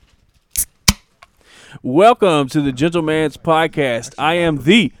Welcome to the Gentleman's Podcast. I am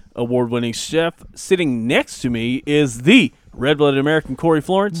the award-winning chef. Sitting next to me is the red-blooded American Corey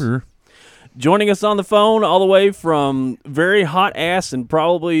Florence. Joining us on the phone all the way from very hot ass and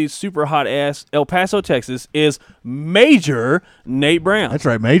probably super hot ass El Paso, Texas, is Major Nate Brown. That's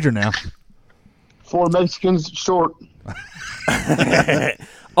right, Major now. 4 Mexicans short.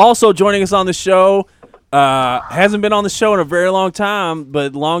 Also joining us on the show, hasn't been on the show in a very long time,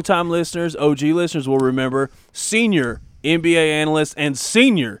 but longtime listeners, OG listeners will remember, senior NBA analyst and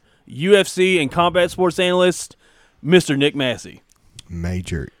senior UFC and combat sports analyst, Mr. Nick Massey.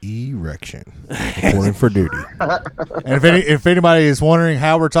 Major erection, reporting for duty. And if anybody is wondering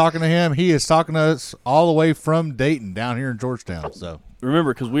how we're talking to him, he is talking to us all the way from Dayton, down here in Georgetown. So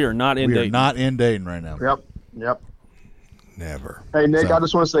remember, because we are not in Dayton. We are not in Dayton right now. Yep. Never. Hey, Nick, I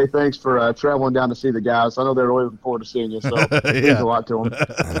just want to say thanks for traveling down to see the guys. I know they're really looking forward to seeing you, so it means a lot to them.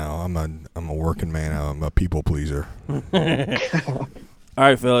 I know. I'm a working man. I'm a people pleaser. All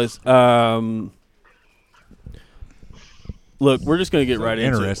right, fellas. Look, we're just going to get right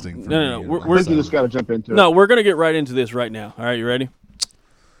into it. Interesting. No. I think you just got to jump into it. No, we're going to get right into this right now. All right, you ready?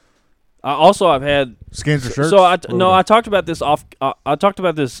 I've had skins or shirts. So I talked about this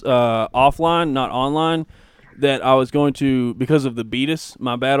offline, not online. That I was going to, because of the Beatus,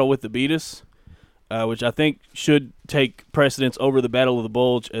 my battle with the Beatus, which I think should take precedence over the Battle of the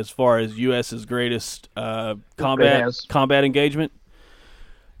Bulge as far as U.S.'s greatest combat engagement.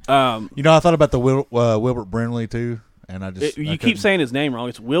 I thought about the Wilbert Brimley too. And you keep saying his name wrong.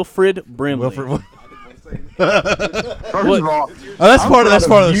 It's Wilfred Brimley. First of all, that's part of the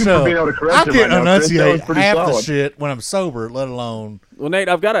show. I can can't enunciate half solid. the shit when I'm sober, let alone. Well, Nate,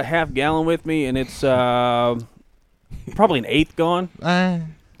 I've got a half gallon with me, and it's probably an eighth gone.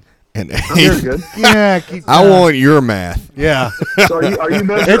 And Very good. Yeah, I want your math. Yeah. So are you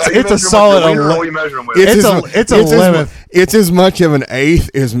measuring? It's a solid. What are you measuring with? It's a 11th. It's as much of an eighth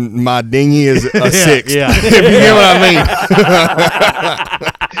as my dinghy is a sixth. Yeah. If you get what I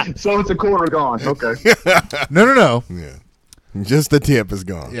mean. So it's a quarter gone. Okay. No. Yeah. Just the tip is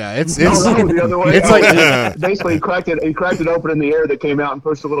gone. Yeah, it's No, the other way. it's like basically he cracked it open in the air that came out and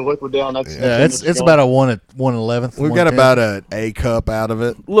pushed a little liquid down. That's it's about a 1/11. We've got about an A cup out of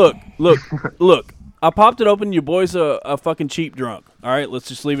it. Look. I popped it open. Your boy's a fucking cheap drunk. All right, let's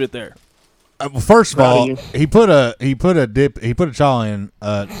just leave it there. Well, first of all, he put a chaw in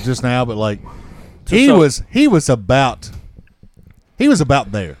just now, but like he was about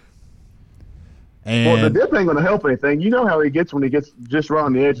there. And well, the dip ain't going to help anything. You know how he gets when he gets just right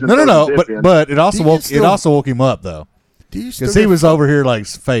on the edge. No. But it also woke him up though, because he was over here like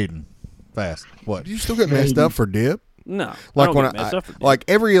fading fast. What? Do you still get messed up for dip? No, Like like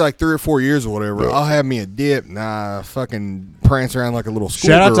every 3 or 4 years or whatever, I'll have me a dip and I fucking prance around like a little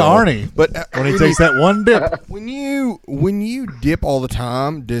schoolgirl. Shout out to Arnie, but when he takes that one dip. When you dip all the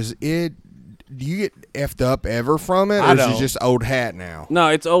time, do you get effed up ever from it, or is it just old hat now? No,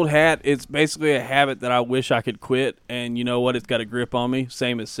 it's old hat. It's basically a habit that I wish I could quit, and you know what? It's got a grip on me.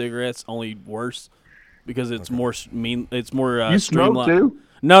 Same as cigarettes, only worse because it's more mean. It's more you streamlined. smoke too?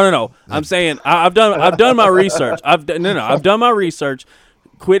 No. I'm saying I've done my research. I've done my research.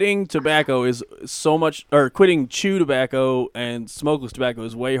 Quitting tobacco is so much, or quitting chew tobacco and smokeless tobacco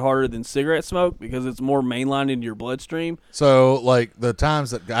is way harder than cigarette smoke because it's more mainlined into your bloodstream. So, like the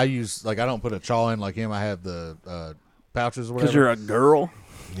times that I use, like I don't put a chaw in like him. I have the pouches or whatever. Because you're a girl.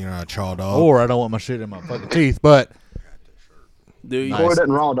 You're not a chaw dog. Or I don't want my shit in my fucking teeth. But Do you? Boy,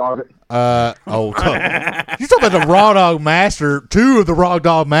 doesn't raw dog it. you talking about the Raw Dog Master? 2 of the Raw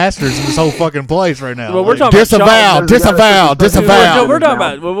Dog Masters in this whole fucking place right now. Well, we're talking disavow. No, we're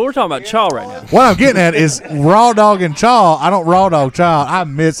talking about chaw right now. What I'm getting at is Raw Dog and Chaw. I don't Raw Dog Chaw. I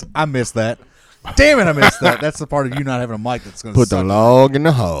miss that. Damn it, I missed that. That's the part of you not having a mic that's going to put the log in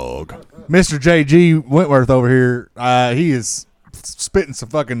the hog. Mr. J.G. Wentworth over here, he is spitting some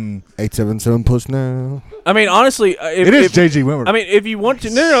fucking 877 push now. I mean, honestly, it is J.G. Wentworth. I mean, if you want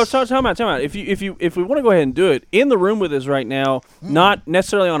to, no. Time out. If we want to go ahead and do it in the room with us right now, not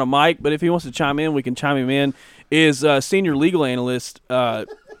necessarily on a mic, but if he wants to chime in, we can chime him in. Is senior legal analyst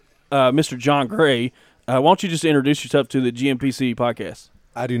Mr. John Gray? Why don't you just introduce yourself to the GMPC podcast?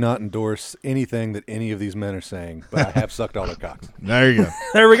 I do not endorse anything that any of these men are saying, but I have sucked all their cocks. There you go.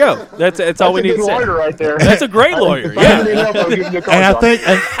 There we go. That's all we need to say. Lawyer right there. That's a great lawyer. Yeah. And I think.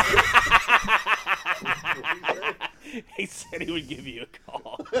 He said he would give you a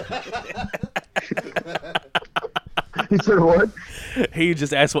call. He said what? He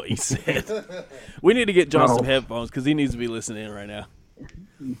just asked what you said. We need to get John some headphones because he needs to be listening in right now.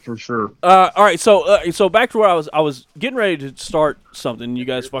 For sure. All right, so back to where I was getting ready to start something. You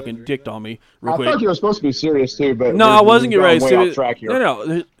guys fucking dicked on me real quick. I thought you were supposed to be serious too, but No, I wasn't getting ready to way do off track here.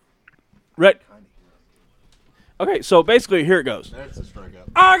 No. Okay, so basically, here it goes.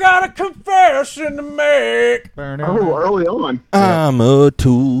 I got a confession to make. Oh, early on. I'm a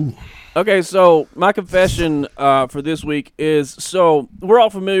tool. Okay, so my confession for this week is, so we're all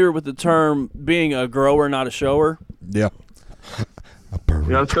familiar with the term being a grower, not a shower. Yeah.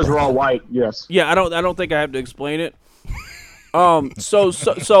 Yeah, it's because we're all white. Yes. Yeah, I don't think I have to explain it.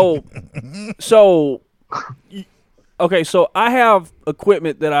 Okay, so I have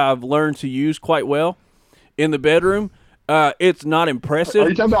equipment that I've learned to use quite well in the bedroom. It's not impressive. Are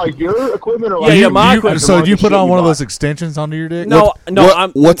you talking about like your equipment or Yeah, my equipment. So you put on one of those extensions onto your dick? No,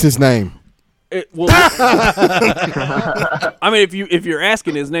 What's his name? I mean, if you're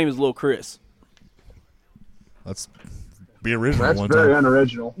asking, his name is Lil Chris. Let's be original That's one very time.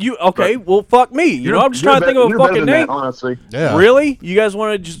 unoriginal. Well, fuck me. You know, I'm just trying to think of a fucking name. That, honestly. Yeah. Really? You guys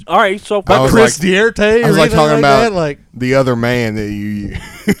want to just? All right. So I was Chris like- Dierte? I was like talking about that? Like, the other man that you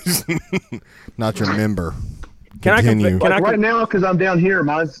use, not your member. can Continue. I? Right now, because I'm down here,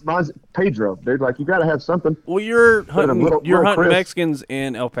 mine's Pedro. Dude, like you got to have something. Well, you're hunting. little Hunting Chris. Mexicans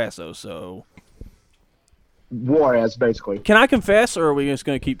in El Paso. So Juarez, basically. can I confess, or are we just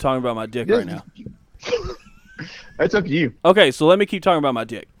going to keep talking about my dick right now? It's up to you. Okay, so let me keep talking about my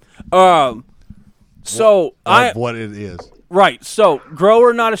dick. So of what it is. right. So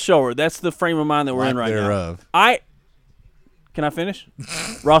grower, not a shower. That's the frame of mind that we're in right thereof. now. Can I finish?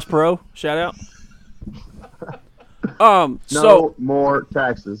 Ross Perot, shout out. No So more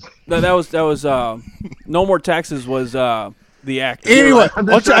taxes. that was no more taxes was the actor. Anyway, I'm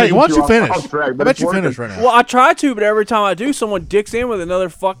why just trying to don't get you you finish? off track, I but bet it's you working. finish right now. Well, I try to, but every time I do, someone dicks in with another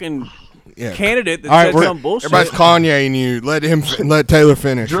fucking Yeah. candidate that All right, says we're- some bullshit. Everybody's Kanye and you. Let Taylor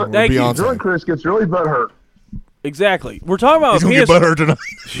finish. Dr- Thank you. Beyonce. Drunk Chris gets really butthurt. Exactly. We're talking about He's my going to penis. get butthurt tonight.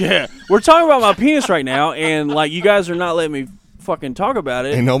 Yeah, we're talking about my penis right now, and like you guys are not letting me fucking talk about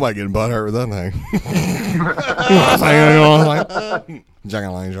it. Ain't nobody getting butthurt with that thing.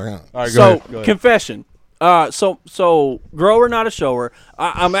 All right, So go ahead. confession. So grower, not a shower.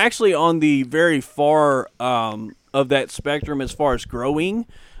 I'm actually on the very far of that spectrum as far as growing,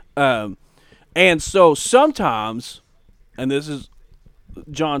 and so sometimes, and this is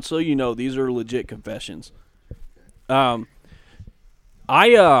John, so you know these are legit confessions.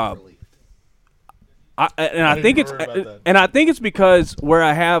 I think it's because where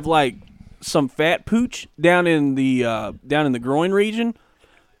I have like some fat pooch down in the groin region,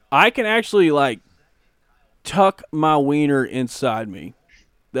 I can actually like tuck my wiener inside me.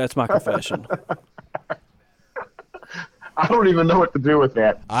 That's my confession. I don't even know what to do with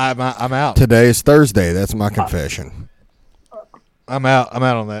that. I'm out. Today is Thursday. That's my confession. I'm out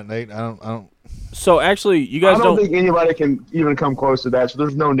on that, Nate. I don't. So actually, you I guys don't think anybody can even come close to that, so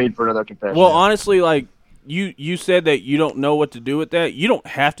there's no need for another confession. Well, honestly, like you said that you don't know what to do with that. You don't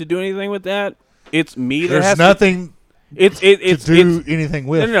have to do anything with that. It's me that There's has nothing It's to do anything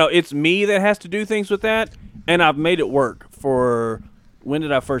with. No. It's me that has to do things with that, and I've made it work for. When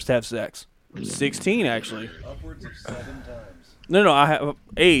did I first have sex? 16, actually. Upwards of 7 times. No. I have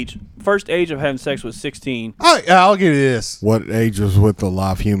age. First age of having sex was 16. I'll give you this. What age was with the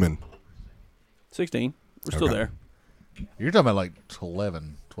live human? 16. We're still Okay. there. You're talking about like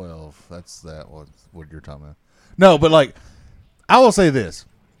 11, 12. That's what you're talking about. No, but like, I will say this.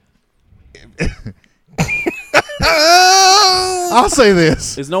 I'll say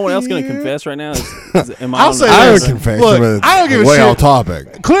this. Is no one else going to confess right now? Am I I'll on say the- I this. would confess. Look, but I don't give a way shit. off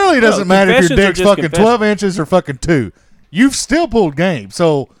topic. Clearly, it doesn't matter if your confessions are dick's just fucking confessions. 12 inches or fucking 2. You've still pulled game.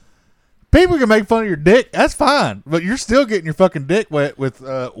 So people can make fun of your dick. That's fine. But you're still getting your fucking dick wet with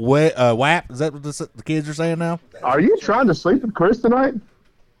WAP. Is that what the kids are saying now? Are you trying to sleep with Chris tonight?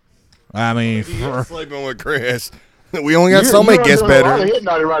 I mean, Sleeping with Chris. We only got so many guest A lot of bedrooms. hitting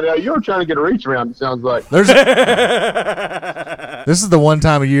on it right now. You're trying to get a reach around. It sounds like. this is the one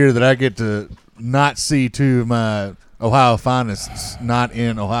time of year that I get to not see two of my Ohio finest not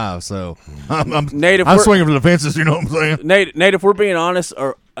in Ohio. So I'm Nate, if I'm we're- swinging for the fences. You know what I'm saying? Nate, if we're being honest,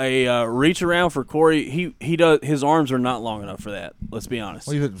 or a reach around for Corey, he does. His arms are not long enough for that. Let's be honest.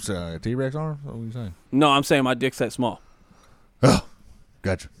 What do you think? T-Rex arm? What are you saying? No, I'm saying my dick's that small. Oh,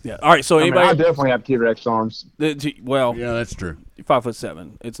 gotcha. Yeah. All right. So I anybody? definitely have T-Rex arms. Well, Yeah, that's true. you're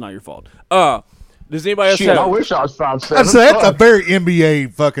 5'7". It's not your fault. Does anybody else Shit, have? I wish I was 5'7". That's a very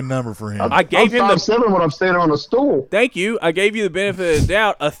NBA fucking number for him. I gave him I'm the. 5'7" when I'm standing on a stool. Thank you. I gave you the benefit of the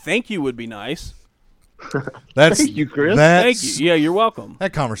doubt. A thank you would be nice. That's Thank you, Chris. That's, Thank you. Yeah, you're welcome.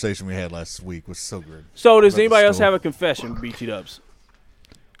 That conversation we had last week was so good. So does About the anybody else stool. have a confession, BT Dubs?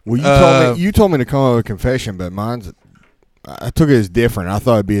 Well, you told me to come up with a confession, but I took it as different. I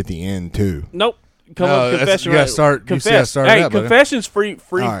thought it'd be at the end too. Nope. Come on, confession. You gotta start. Confess. Hey, confession's free.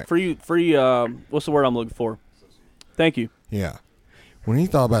 Right. Free. What's the word I'm looking for? Thank you. Yeah. When he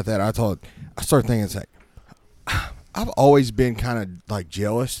thought about that, I started thinking, it's like, I've always been kind of like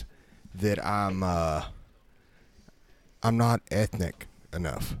jealous that I'm not ethnic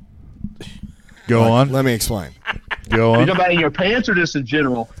enough. Go on. Let me explain. Go Are you on. talking about in your pants or just in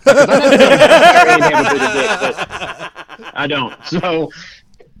general? I don't. So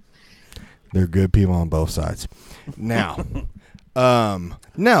They're good people on both sides. Now,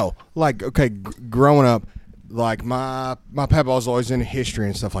 no, like, okay, growing up, like my papa was always into history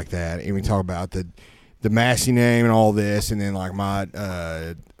and stuff like that, and we talk about the Massey name and all this, and then like my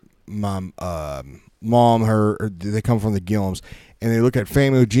mom, they come from the Gillums, and they look at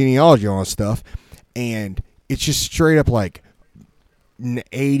family genealogy and all that stuff, and it's just straight up like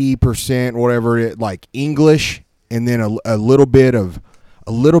 80% whatever, like English, and then a little bit of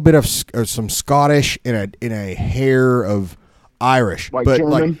some Scottish and a hair of Irish, like but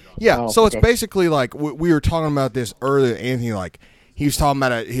German? like so okay. it's basically like we were talking about this earlier. Anthony, like he was talking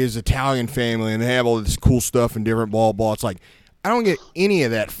about his Italian family and they have all this cool stuff and different blah blah. It's like I don't get any of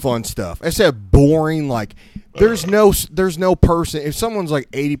that fun stuff. I said boring. Like there's no person. If someone's like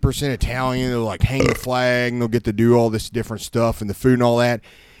 80% Italian, they'll like hang the flag and they'll get to do all this different stuff and the food and all that.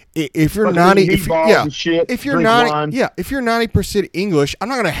 If you're 90, if you're 90% English, I'm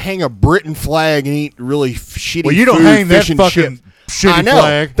not gonna hang a Britain flag and eat really shitty. Well, you don't food, hang that fish and fucking shit. shitty I know.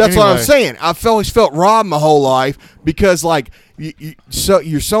 flag. That's anyway. what I'm saying. I've always felt robbed my whole life because like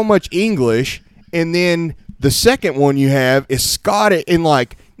you're so much English, and then the second one you have is Scottish, and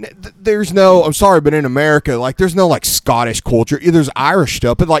like there's no. I'm sorry, but in America, like there's no like Scottish culture. There's Irish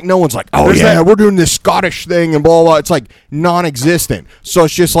stuff, but like no one's like, oh yeah, we're doing this Scottish thing and blah blah. It's like non-existent. So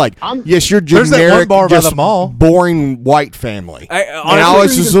it's just like, yes, you're There's that generic, one bar by just the mall. boring white family. I And I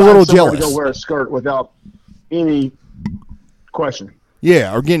was just a little jealous. To go wear a skirt without any question.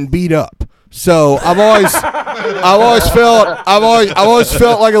 Yeah, or getting beat up. So I've always felt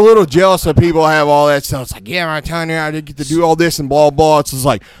like a little jealous of people have all that stuff. It's like, yeah, I'm telling you, I did get to do all this and blah blah. It's just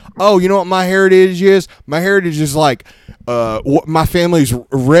like, oh, you know what my heritage is? My heritage is like, my family's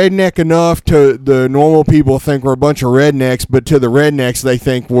redneck enough to the normal people think we're a bunch of rednecks, but to the rednecks they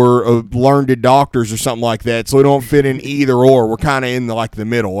think we're learned doctors or something like that. So we don't fit in either or. We're kind of in the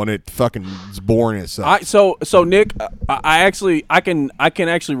middle, and it fucking is boring itself. So Nick, I can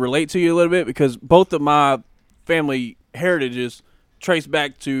actually relate to you a little bit because both of my family heritages trace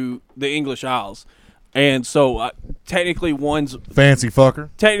back to the English Isles, and so technically one's Fancy fucker.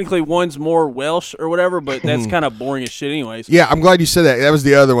 more Welsh or whatever, but that's kind of boring as shit anyways. Yeah, I'm glad you said that. That was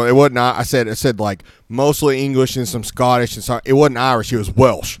the other one. It wasn't. I said like mostly English and some Scottish and some. It wasn't Irish. It was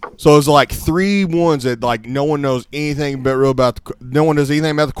Welsh. So it was like three ones that like no one knows anything about. No one knows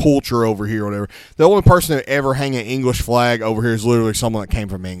anything about the culture over here or whatever. The only person that ever hang an English flag over here is literally someone that came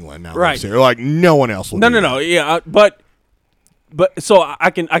from England. Now, Right. Like no one else. No. Yeah, but so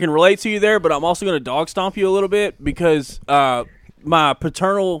I can relate to you there, but I'm also going to dog stomp you a little bit because my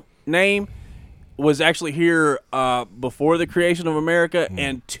paternal name was actually here before the creation of America,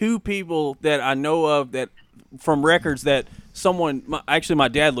 and two people that I know of that from records that my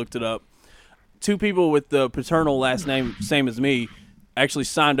dad looked it up. Two people with the paternal last name same as me actually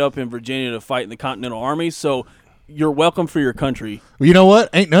signed up in Virginia to fight in the Continental Army. So you're welcome for your country. Well, you know what?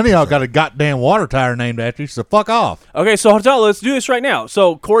 Ain't none of y'all got a goddamn water tower named after you, so fuck off. Okay, so let's do this right now.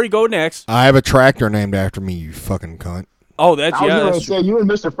 So Corey, go next. I have a tractor named after me. You fucking cunt. Oh, that's I was going to that's say you and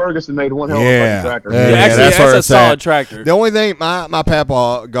Mr. Ferguson made one hell of a Yeah. fucking tractor. Yeah, actually, that's where that's a it's solid at. tractor. The only thing, my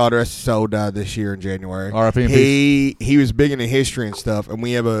papa, God rest his soul, died this year in January. R.I.P. in He was big into history and stuff, and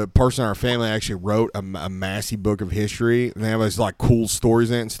we have a person in our family that actually wrote a massive book of history, and they have these like cool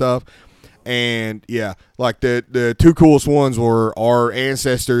stories in it and stuff. And yeah, like the two coolest ones were our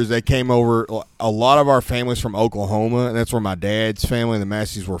ancestors. They came over. A lot of our families from Oklahoma, and that's where my dad's family, the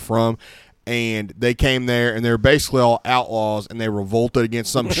Masseys, were from. And they came there, and they were basically all outlaws, and they revolted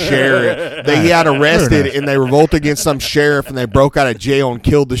against some sheriff. He got arrested, and they revolted against some sheriff, and they broke out of jail and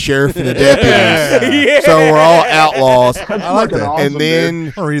killed the sheriff and the deputies. Yeah. So we're all outlaws. I like that. Awesome, And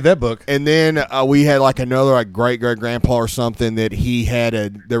then I'll read that book. and then we had like another like great grandpa or something that he had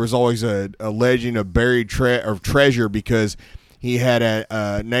there was always a legend of buried treasure because he had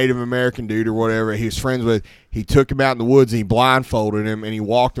a Native American dude or whatever he was friends with. He took him out in the woods and he blindfolded him and he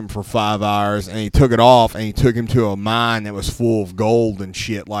walked him for 5 hours and he took it off and he took him to a mine that was full of gold and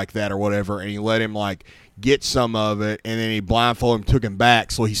shit like that or whatever, and he let him like get some of it, and then he blindfolded him, took him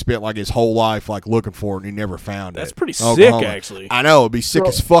back, so he spent like his whole life like looking for it and he never found it. That's pretty sick, actually. I know, it'd be sick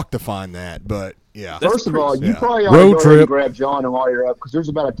as fuck to find that, but yeah. First of all, you probably ought to go ahead and grab John and while you're up, because there's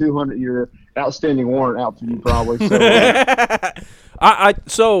about a 200-year outstanding warrant out for you probably. So,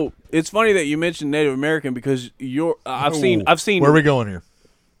 so it's funny that you mentioned Native American because I've seen. Where are we going here?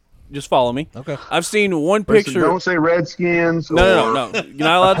 Just follow me. Okay. I've seen one picture. Don't say Redskins. No. You're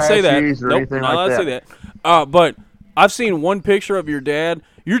not allowed to say that. Nope, you're not allowed to say that. But I've seen one picture of your dad.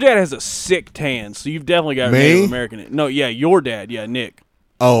 Your dad has a sick tan, so you've definitely got a Native American. No, yeah, your dad. Yeah, Nick.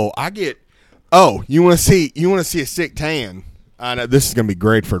 Oh, you want to see a sick tan? I know this is going to be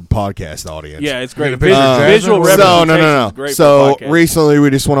great for the podcast audience. Yeah, it's great. Visual representation. No. So recently we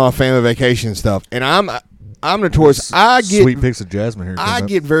just went on a family vacation and stuff, and I'm notorious. I get sweet pics of Jasmine here. I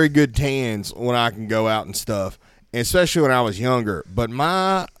get very good tans when I can go out and stuff, and especially when I was younger. But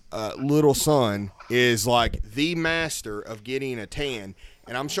my little son is like the master of getting a tan,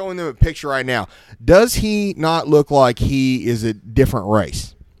 and I'm showing them a picture right now. Does he not look like he is a different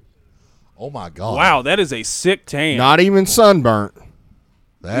race? Oh my God! Wow, that is a sick tan. Not even sunburnt.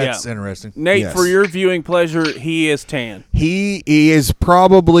 That's interesting. Nate, Yes. for your viewing pleasure, he is tan. He is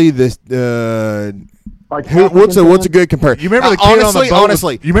probably the. like What's a good comparison? You remember the kid on the boat?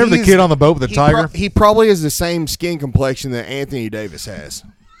 Honestly, You remember the kid on the boat with the tiger? He probably has the same skin complexion that Anthony Davis has.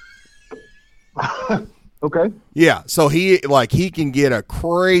 Okay. Yeah, so he can get a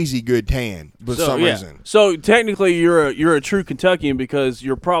crazy good tan for some reason. So technically, you're a true Kentuckian because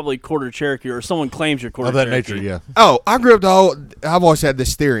you're probably quarter Cherokee, or someone claims you're quarter Of that Cherokee. nature, yeah. Oh, I grew up I've always had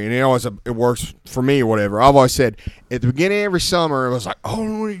this theory, and it works for me or whatever. I've always said at the beginning of every summer, it was like,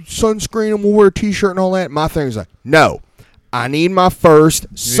 oh, sunscreen, and we'll wear a T-shirt and all that. My thing was like, no, I need my first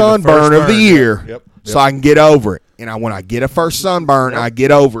sunburn of the year, Yep. so I can get over it. And when I get a first sunburn, I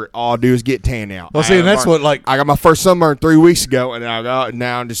get over it. All I do is get tan now. Well, see, and that's what, like, I got my first sunburn 3 weeks ago, and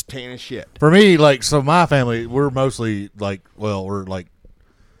now I'm just tan as shit. for me, like, so my family, we're mostly like, we're like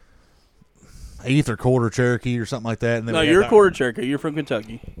eighth or quarter Cherokee or something like that. And then No, we you're have quarter Cherokee. You're from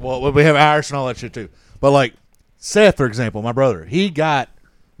Kentucky. Well, we have Irish and all that shit too. But like Seth, for example, my brother, he got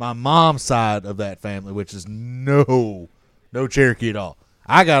my mom's side of that family, which is no Cherokee at all.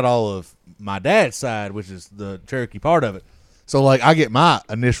 I got all of my dad's side, which is the Cherokee part of it. So like I get my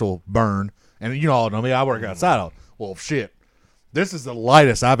initial burn, and you all know me, I work outside all. Well, shit. This is the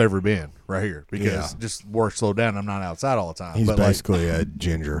lightest I've ever been right here because just work slowed down. I'm not outside all the time. He's but basically a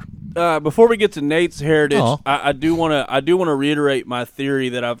ginger. Before we get to Nate's heritage, I do want to reiterate my theory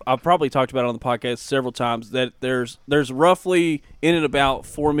that I've probably talked about on the podcast several times, that there's roughly in and about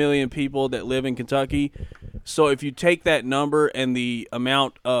 4 million people that live in Kentucky. So if you take that number and the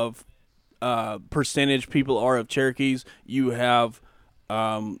amount of percentage people are of Cherokees, you have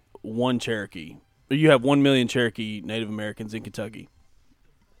one Cherokee. You have 1 million Cherokee Native Americans in Kentucky.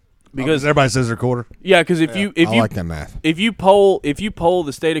 Because everybody says they're quarter. Yeah, because if you like that math. If you poll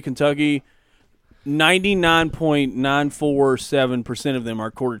the state of Kentucky, 99.947% of them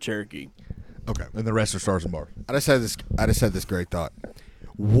are quarter Cherokee. Okay, and the rest are stars and bars. I just had this great thought.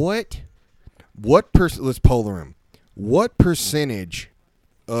 What let's poll the room. What percentage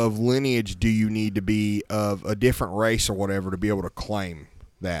of lineage do you need to be of a different race or whatever to be able to claim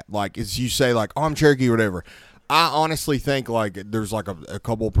that? Like, as you say, like, oh, I'm Cherokee or whatever. I honestly think, like, there's, like, a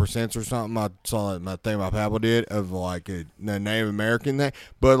couple percents or something. I saw my thing my papa did of, like, a Native American thing.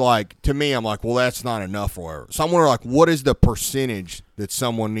 But, like, to me, I'm like, well, that's not enough or whatever. So I'm wondering, like, what is the percentage that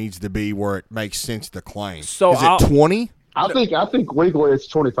someone needs to be where it makes sense to claim? So is it 20? I think legally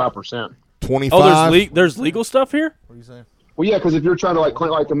it's 25%. 25? Oh, there's legal stuff here? What are you saying? Well, yeah, because if you're trying to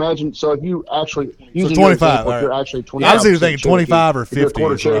like imagine, so if you actually using 25, if you're right. actually 25, I was either thinking 25 or 50 if you're is what I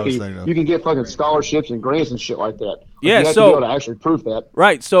was Cherokee, thinking of. you can get fucking scholarships and grants and shit like that. Yeah, you have so to be able to actually prove that.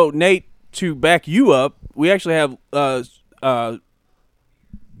 Right. So Nate, to back you up, we actually have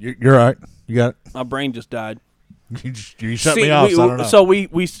You're right. You got it. my brain just died. You shut me off. So I don't know. So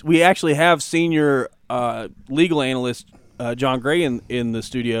we actually have senior legal analyst John Gray in the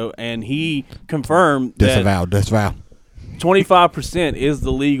studio, and he confirmed that Disavow. 25% is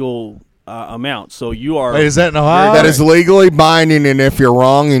the legal amount. So you are. Wait, is that in Ohio? That is legally binding, and if you're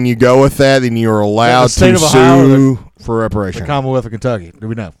wrong and you go with that, then you're allowed state to of Ohio sue for the reparation. Commonwealth of Kentucky. Do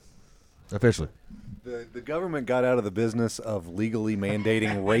we know? Officially. The government got out of the business of legally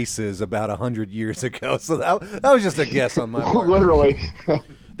mandating races about 100 years ago, so that was just a guess on my part. Literally.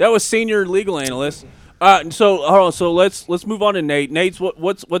 That was senior legal analyst. So hold on. So let's move on to Nate. Nate's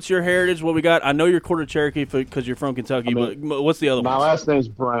what's your heritage? What we got? I know you're quarter Cherokee because you're from Kentucky, but what's the other one? My last name's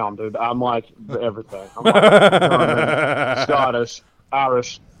Brown, dude. I'm like everything. I'm like German, Scottish,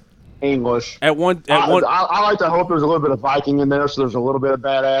 Irish, English. I like to hope there's a little bit of Viking in there, so there's a little bit of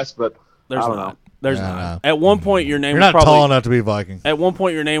badass, but there's I don't not. know. There's not. At one point, your name You're was not probably tall enough to be Viking. At one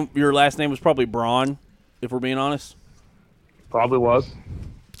point, your last name was probably Braun, if we're being honest. Probably was.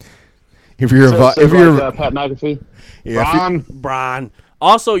 If you're Pat McAfee. Yeah, Braun.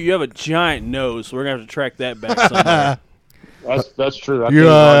 Also, you have a giant nose, so we're gonna have to track that back somewhere. That's true.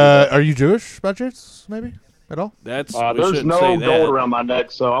 Are you Jewish by chance? Maybe at all? That's there's no gold around my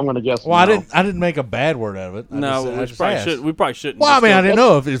neck, so I'm gonna guess. Well, no. I didn't make a bad word out of it. We probably shouldn't. Well, I mean, I didn't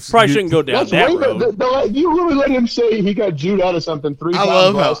know if it's probably shouldn't go down that road. You really let him say he got Jewed out of something 3 times. I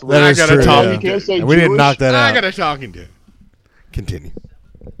love how that is true. You can't say we didn't knock that out. I got a talking to. Continue.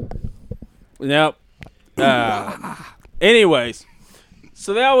 Yep. Anyways,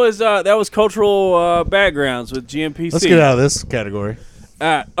 so that was cultural backgrounds with GMPC. Let's get out of this category.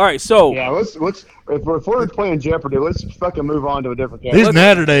 All right, so yeah, let's if we're playing Jeopardy, let's fucking move on to a different category. These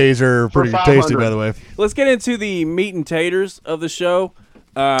natter days are pretty tasty, by the way. Let's get into the meat and taters of the show.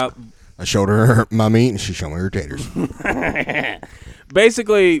 I showed her my meat, and she showed me her taters.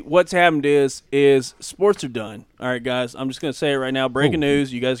 Basically, what's happened is sports are done. All right, guys, I'm just going to say it right now. Breaking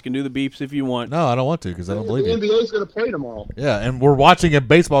news. You guys can do the beeps if you want. No, I don't want to because I don't believe you. The NBA is going to play tomorrow. Yeah, and we're watching a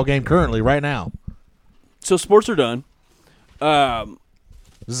baseball game currently right now. So sports are done.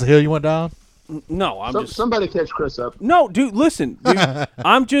 This is the hill you went down? No, somebody catch Chris up. No, dude, listen. Dude,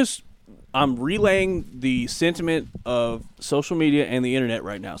 I'm relaying the sentiment of social media and the internet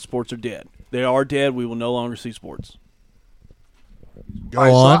right now. Sports are dead. They are dead. We will no longer see sports. Go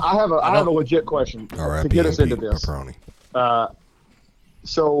on. So I have a legit question to get us into this.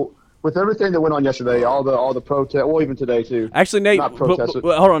 So with everything that went on yesterday, all the protests, well, even today too. Actually, Nate, not protests. hold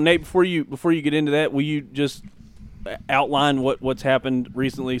on, Nate. Before you get into that, will you just outline what's happened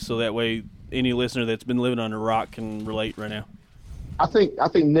recently, so that way any listener that's been living under a rock can relate right now? I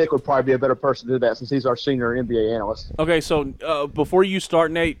think Nick would probably be a better person to do that since he's our senior NBA analyst. Okay, so before you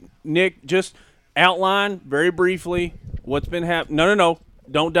start, Nick, just outline very briefly what's been happening. No.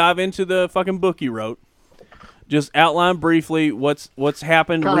 Don't dive into the fucking book you wrote. Just outline briefly what's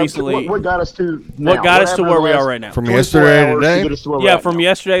happened recently. What got us to now? What got us to where we are right now? From yesterday to today? Yeah, from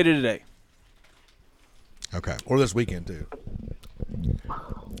yesterday to today. Okay. Or this weekend too.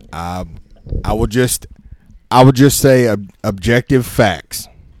 I would just say objective facts.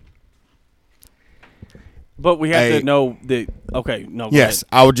 But we have to know the. Okay, no. Yes,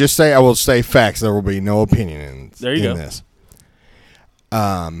 I would just say I will say facts. There will be no opinion in this.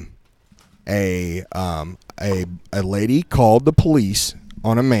 A lady called the police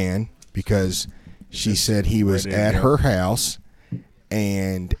on a man because she said he was at her house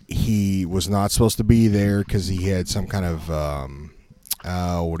and he was not supposed to be there because he had some kind of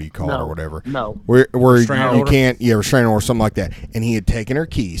what do you call it or whatever? No. Where you can't restraining order or something like that. And he had taken her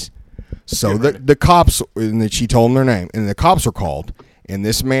keys. So the cops, and she told them their name, and the cops were called. And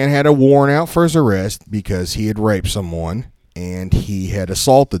this man had a warrant out for his arrest because he had raped someone and he had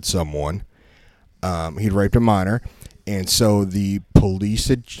assaulted someone. He'd raped a minor. And so the police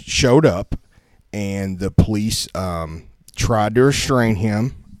had showed up, and the police tried to restrain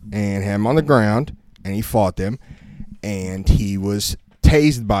him and had him on the ground, and he fought them. And he was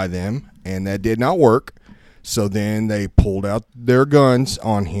tased by them, and that did not work. So then they pulled out their guns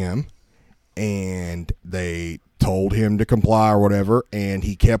on him, and they told him to comply or whatever, and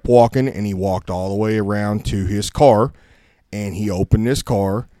he kept walking, and he walked all the way around to his car, and he opened his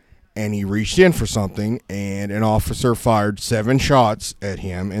car, and he reached in for something, and an officer fired 7 shots at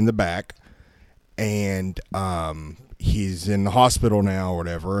him in the back, and he's in the hospital now or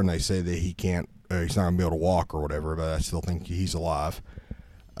whatever, and they say that he's not going to be able to walk or whatever, but I still think he's alive.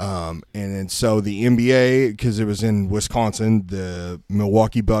 And then so the NBA, because it was in Wisconsin, the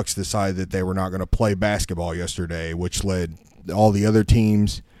Milwaukee Bucks decided that they were not going to play basketball yesterday, which led all the other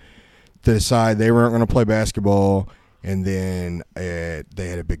teams to decide they weren't going to play basketball. And then they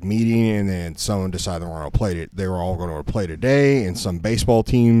had a big meeting, and then someone decided they were all going to play today, and some baseball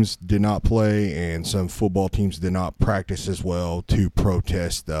teams did not play, and some football teams did not practice as well to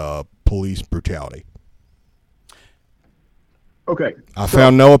protest police brutality. Okay. I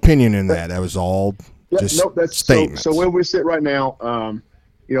found no opinion in that. That was all statements. So where we sit right now,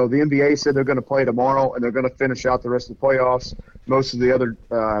 the NBA said they're going to play tomorrow, and they're going to finish out the rest of the playoffs. Most of the other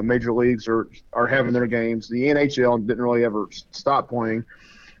major leagues are having their games. The NHL didn't really ever stop playing.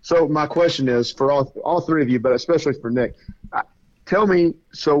 So my question is, for all three of you, but especially for Nick, tell me.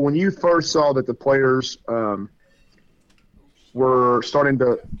 So when you first saw that the players were starting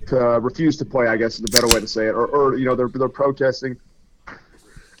to refuse to play, I guess is the better way to say it, or they're protesting,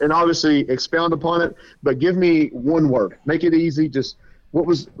 and obviously expound upon it. But give me one word. Make it easy. Just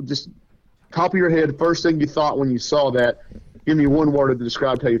top of your head, first thing you thought when you saw that. Give me one word to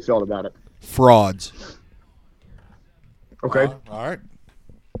describe how you felt about it. Frauds. Okay. All right.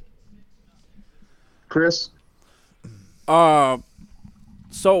 Chris?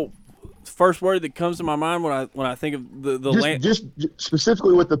 So first word that comes to my mind when I think of the land. Just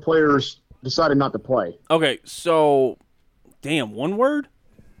specifically with the players decided not to play. Okay, so damn, one word?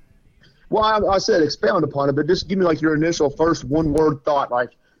 Well, I said expound upon it, but just give me like your initial first one word thought, like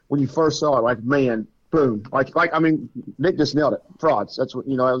when you first saw it, like man, boom, like I mean, Nick just nailed it. Frauds. That's what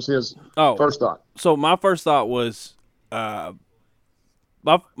that was his first thought. So my first thought was, my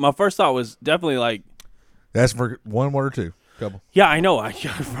first thought was definitely like. That's for one word or two. Couple. Yeah, I know. I'm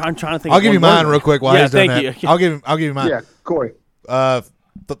trying to think. I'll give you mine real quick while he's done that. Thank you. I'll give you mine. Yeah, Corey.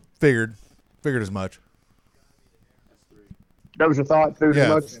 Figured as much. That was your thought. Figured as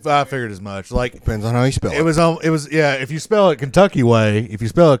much. I figured as much. Like Depends on how you spell it. It was yeah. If you spell it Kentucky way,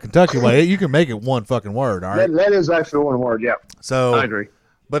 you can make it one fucking word. All right. That is actually one word. Yeah. So I agree.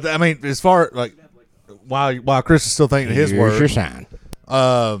 But I mean, as far like while Chris is still thinking his word, your sign.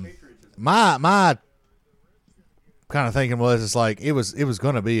 My kind of thinking was it's like it was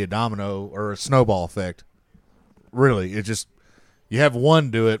going to be a domino or a snowball effect. Really, it just you have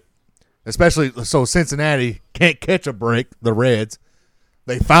one do it, especially so Cincinnati can't catch a break. The Reds,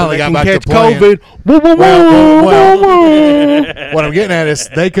 they finally got back to playing. COVID. Well, what I'm getting at is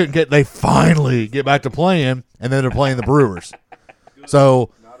they finally get back to playing, and then they're playing the Brewers. So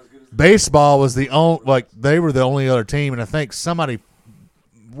baseball was they were the only other team, and I think somebody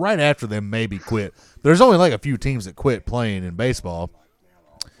right after them maybe quit. There's only like a few teams that quit playing in baseball,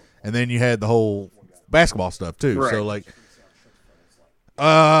 and then you had the whole basketball stuff too. Right. So like,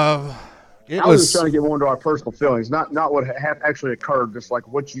 I was just trying to get more into our personal feelings, not what actually occurred, just like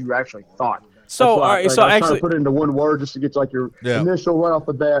what you actually thought. So all right, so I was actually trying to put it into one word just to get like your initial right off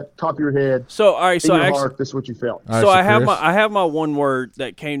the bat, top of your head. So all right, so in your actually, heart, this is what you felt. All right, so I Chris? have my one word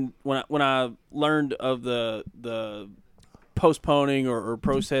that came when I learned of the postponing or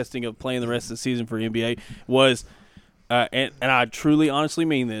protesting of playing the rest of the season for NBA was, and I truly honestly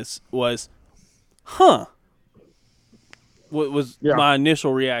mean this, was, what was my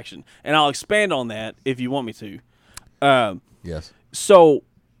initial reaction, and I'll expand on that if you want me to. Yes. So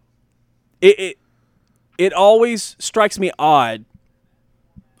it always strikes me odd,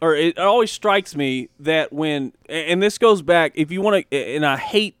 or it always strikes me that when, and this goes back, if you want to, and I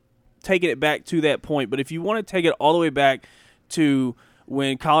hate taking it back to that point, but if you want to take it all the way back to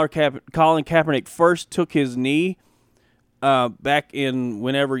when Colin Kaepernick first took his knee back in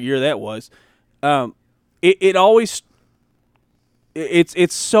whenever year that was, it's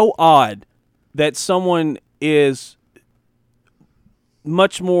so odd that someone is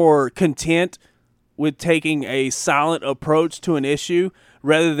much more content with taking a silent approach to an issue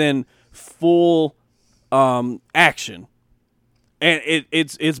rather than full action. And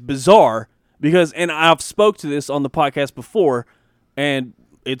it's bizarre because, and I've spoke to this on the podcast before, and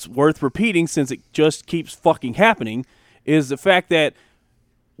it's worth repeating since it just keeps fucking happening, is the fact that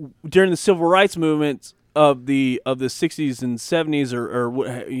during the civil rights movement of the 60s and 70s or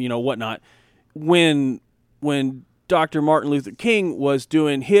whatnot, when Dr. Martin Luther King was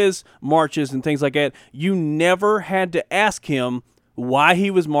doing his marches and things like that, you never had to ask him why he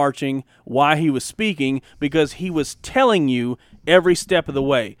was marching, why he was speaking, because he was telling you every step of the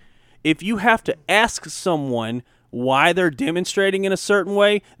way. If you have to ask someone why they're demonstrating in a certain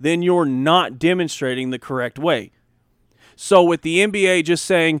way, then you're not demonstrating the correct way. So with the NBA just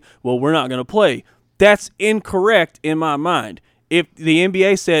saying, well, we're not going to play, that's incorrect in my mind. If the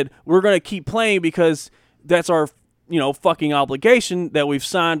NBA said, we're going to keep playing because that's our fucking obligation that we've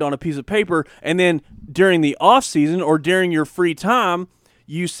signed on a piece of paper, and then during the off season or during your free time,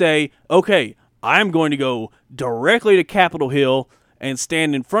 you say, okay, I'm going to go directly to Capitol Hill and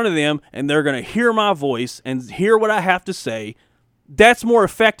stand in front of them, and they're going to hear my voice and hear what I have to say. That's more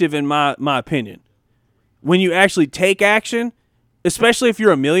effective in my opinion. When you actually take action, especially if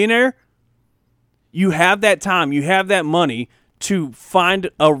you're a millionaire, you have that time, you have that money to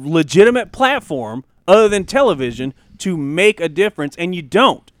find a legitimate platform other than television to make a difference, and you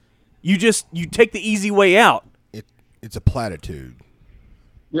don't. You take the easy way out. It's a platitude.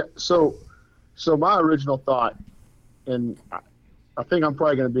 Yeah. So my original thought, and I think I'm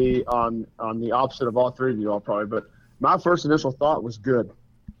probably going to be on the opposite of all three of you all probably, but my first initial thought was good,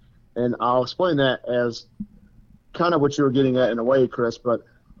 and I'll explain that as kind of what you were getting at in a way, Chris, but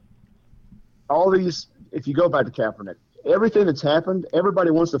all these, if you go back to Kaepernick, everything that's happened,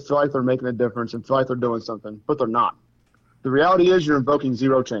 everybody wants to feel like they're making a difference and feel like they're doing something, but they're not. The reality is you're invoking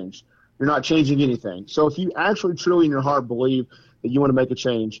zero change. You're not changing anything. So if you actually truly in your heart believe that you want to make a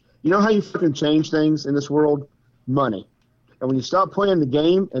change, you know how you fucking change things in this world? Money. And when you stop playing the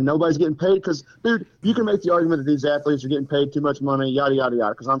game and nobody's getting paid, because, dude, you can make the argument that these athletes are getting paid too much money, yada, yada,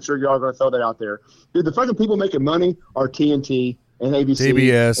 yada, because I'm sure y'all are going to throw that out there. Dude, the fucking people making money are TNT and ABC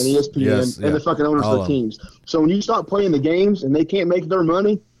TBS, and ESPN and the fucking owners of the teams. So when you stop playing the games and they can't make their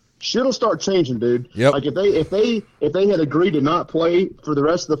money, shit'll start changing, dude. Yep. Like if they had agreed to not play for the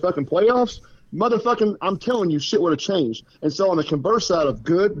rest of the fucking playoffs, motherfucking, I'm telling you, shit would have changed. And so on the converse side of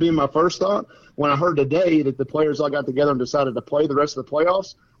good being my first thought, when I heard today that the players all got together and decided to play the rest of the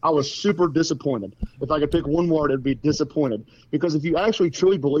playoffs, I was super disappointed. If I could pick one word, it'd be disappointed. Because if you actually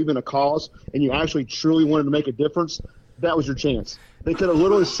truly believe in a cause and you actually truly wanted to make a difference, that was your chance. They could have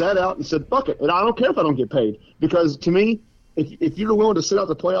literally sat out and said, fuck it, and I don't care if I don't get paid. Because to me, if you're willing to sit out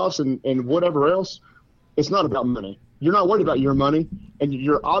the playoffs and whatever else, it's not about money. You're not worried about your money, and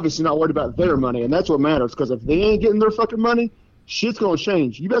you're obviously not worried about their money, and that's what matters. Because if they ain't getting their fucking money, shit's going to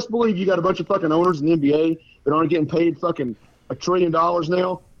change. You best believe you got a bunch of fucking owners in the NBA that aren't getting paid fucking $1 trillion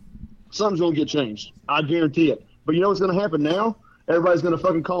now. Something's going to get changed. I guarantee it. But you know what's going to happen now? Everybody's going to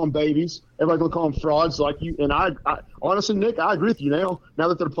fucking call them babies. Everybody's going to call them frauds like you. And I honestly, Nick, I agree with you now. Now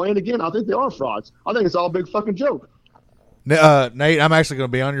that they're playing again, I think they are frauds. I think it's all a big fucking joke. Nate, I'm actually going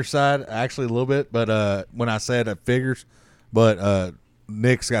to be on your side, actually a little bit, but when I said it figures, but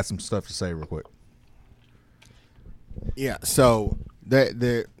Nick's got some stuff to say real quick. Yeah, so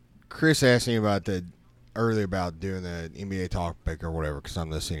the Chris asked me about earlier about doing the NBA topic or whatever because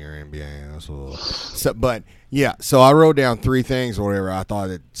I'm the senior NBA. So, but yeah, so I wrote down 3 things or whatever. I thought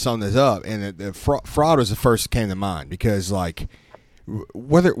it summed this up, and the fraud was the first that came to mind because like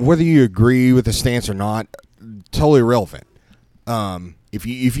whether you agree with the stance or not, totally irrelevant. If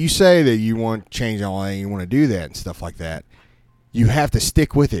you say that you want to change all that, you want to do that and stuff like that, you have to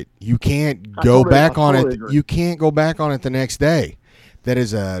stick with it. You can't go back on it. Agree. You can't go back on it the next day. That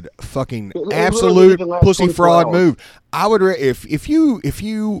is a fucking absolute pussy fraud move. I would if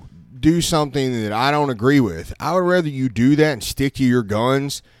you do something that I don't agree with, I would rather you do that and stick to your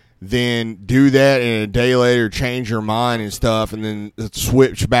guns than do that and a day later change your mind and stuff and then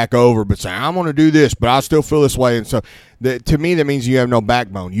switch back over but say I'm going to do this but I still feel this way. And so to me that means you have no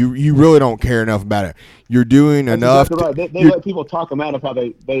backbone. You really don't care enough about it. You're doing enough. Exactly right. They let people talk them out of how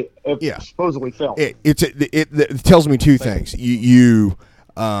they supposedly felt. It tells me 2 things. You're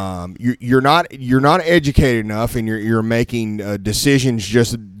not educated enough, and you're making decisions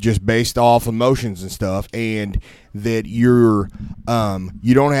just based off emotions and stuff, and that you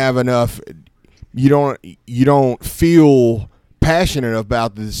don't have enough. You don't feel passionate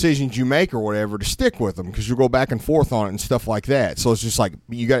about the decisions you make or whatever to stick with them because you go back and forth on it and stuff like that. So it's just like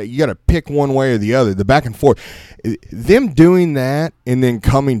you got to pick one way or the other. The back and forth, them doing that and then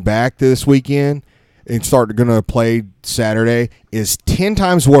coming back to this weekend and going to play Saturday is 10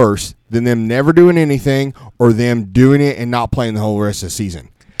 times worse than them never doing anything or them doing it and not playing the whole rest of the season.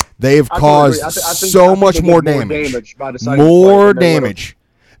 They have caused so much more damage. More damage.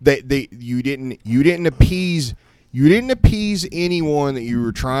 You didn't appease anyone that you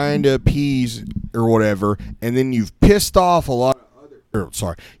were trying to appease or whatever, and then you've pissed off a lot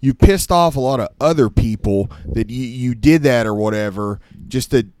of you pissed off a lot of other people that you did that or whatever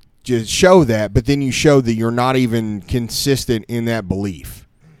just to show that, but then you show that you're not even consistent in that belief.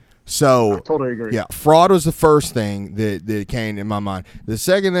 So I totally agree. Yeah, fraud was the first thing that came in my mind. The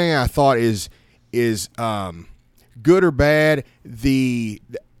second thing I thought is good or bad.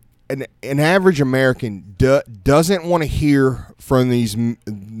 An average American doesn't want to hear from these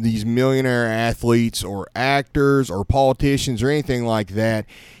millionaire athletes or actors or politicians or anything like that,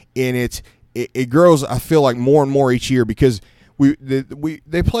 and it grows. I feel like more and more each year because they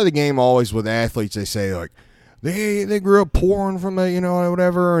play the game always with athletes. They say like they grew up poor and from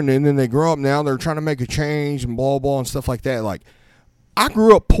whatever, and then they grow up now they're trying to make a change and blah blah and stuff like that. Like I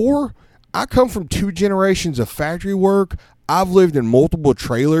grew up poor. I come from 2 generations of factory work. I've lived in multiple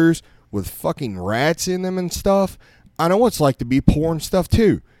trailers with fucking rats in them and stuff. I know what it's like to be poor and stuff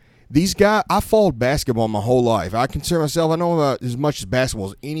too. These guys, I followed basketball my whole life. I consider myself, I know about as much as basketball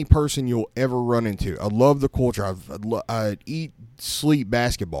as any person you'll ever run into. I love the culture. I eat, sleep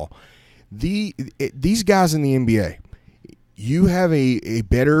basketball. These guys in the NBA, you have a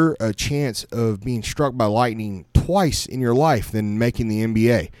better chance of being struck by lightning twice in your life than making the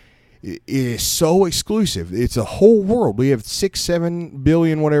NBA. It is so exclusive. It's a whole world. We have 6-7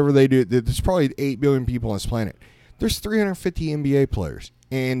 billion, whatever they do. There's probably 8 billion people on this planet. There's 350 NBA players,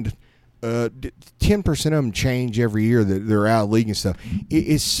 and 10% of them change every year that they're out of league and stuff. It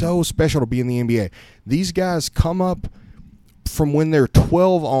is so special to be in the NBA. These guys come up from when they're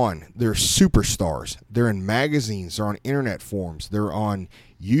 12 on. They're superstars. They're in magazines. They're on internet forums. They're on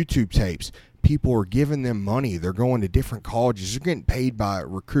YouTube tapes. People are giving them money. They're going to different colleges. They're getting paid by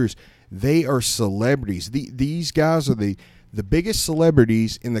recruits. They are celebrities. These guys are the biggest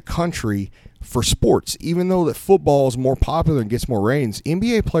celebrities in the country for sports. Even though that football is more popular and gets more ratings,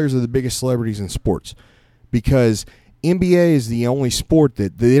 NBA players are the biggest celebrities in sports because NBA is the only sport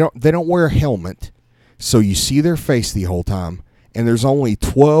that they don't wear a helmet, so you see their face the whole time, and there's only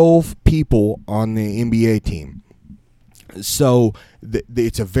 12 people on the NBA team. So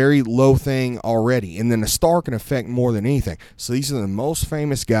it's a very low thing already, and then a star can affect more than anything. So these are the most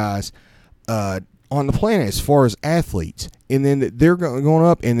famous guys on the planet as far as athletes, and then they're going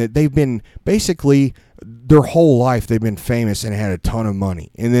up, and that they've been basically their whole life they've been famous and had a ton of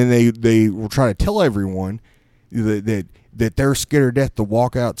money, and then they will try to tell everyone that they're scared to death to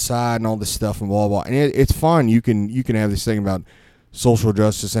walk outside and all this stuff and blah blah. And it's fun. You can have this thing about social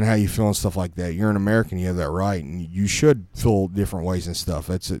justice and how you feel and stuff like that. You're an American, you have that right, and you should feel different ways and stuff.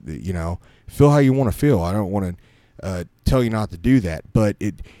 That's feel how you want to feel. I don't want to tell you not to do that, but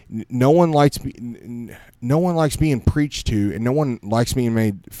no one likes being preached to, and no one likes being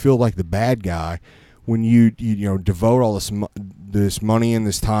made feel like the bad guy when you devote all this money and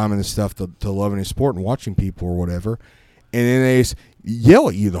this time and this stuff to loving a sport and watching people or whatever, and then they just yell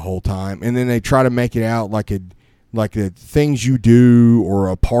at you the whole time, and then they try to make it out like the things you do or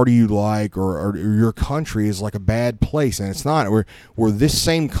a party you like or your country is like a bad place, and it's not. We're this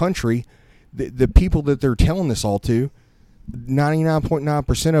same country. The people that they're telling this all to,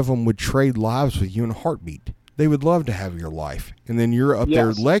 99.9% of them would trade lives with you in a heartbeat. They would love to have your life, and then you're up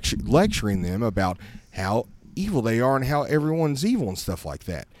there lecturing them about how evil they are and how everyone's evil and stuff like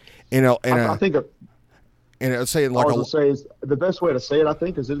that. I think. And I'd say like the best way to say it, I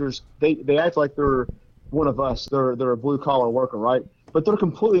think, is that they act like they're one of us. They're a blue collar worker, right? But they're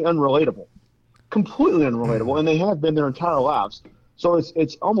completely unrelatable, and they have been their entire lives. So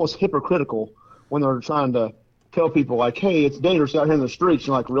it's almost hypocritical when they're trying to tell people like, "Hey, it's dangerous out here in the streets."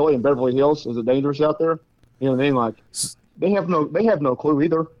 You're like, "Really? In Beverly Hills, is it dangerous out there?" You know what I mean? Like, they have no clue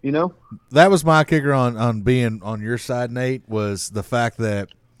either. You know. That was my kicker on being on your side, Nate. Was the fact that,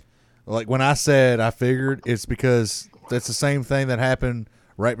 like, when I said I figured, it's because that's the same thing that happened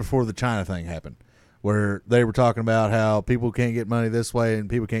right before the China thing happened, where they were talking about how people can't get money this way and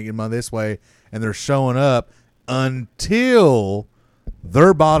people can't get money this way, and they're showing up until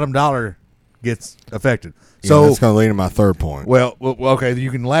their bottom dollar gets affected. So that's going to lead to my third point. Well, okay, you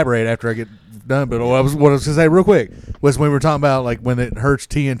can elaborate after I get done. But what I was going to say real quick was when we were talking about like when it hurts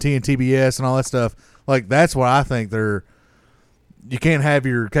TNT and TBS and all that stuff. Like that's why I think you can't have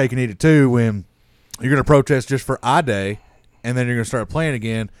your cake and eat it too when you're going to protest just for I Day, and then you're going to start playing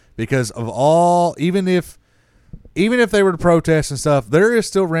again because of all. Even if they were to protest and stuff, there is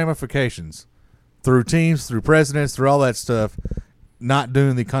still ramifications through teams, through presidents, through all that stuff. Not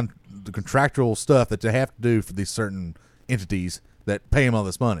doing the contractual stuff that they have to do for these certain entities that pay them all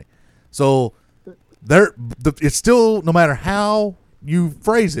this money. So it's still, no matter how you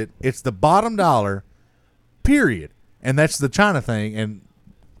phrase it, it's the bottom dollar, period. And that's the China thing. And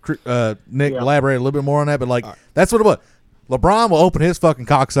Nick elaborated a little bit more on that, but that's what it was. LeBron will open his fucking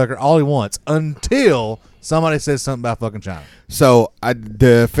cocksucker all he wants until somebody says something about fucking China. So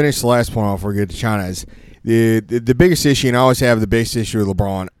to finish the last point off before we get to China is the biggest issue, and I always have the biggest issue with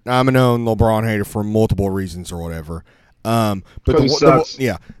LeBron. I'm a known LeBron hater for multiple reasons or whatever. But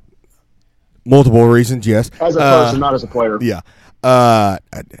multiple reasons, yes. As a person, not as a player. Yeah. The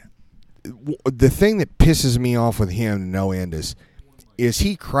thing that pisses me off with him to no end is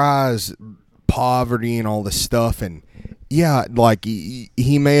he cries poverty and all this stuff, and like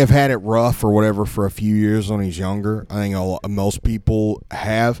he may have had it rough or whatever for a few years when he's younger. I think most people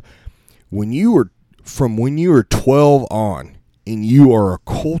have. When you were 12 on and you are a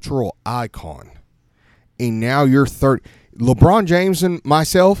cultural icon, and now you're 30. LeBron James and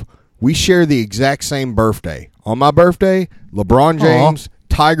myself, we share the exact same birthday. On my birthday, LeBron James,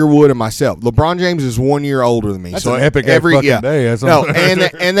 Tiger Woods, and myself. LeBron James is 1 year older than me. That's an epic fucking day.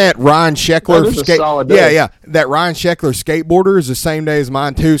 And that Ryan Sheckler that Ryan Sheckler skateboarder is the same day as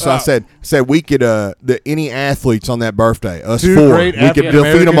mine too. So I said we could any athletes on that birthday, us four, we could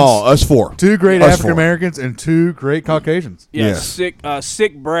defeat them all. Us four, two great African Americans and two great Caucasians.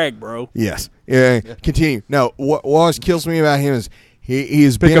 Sick brag, bro. Yes. Yeah. Continue. No, what always kills me about him is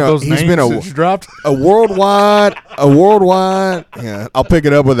He's Pick been up those names that you dropped. a worldwide. Yeah, I'll pick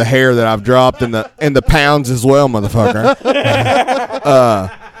it up with the hair that I've dropped and the pounds as well, motherfucker.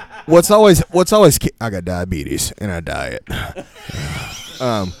 What's always I got diabetes and I diet.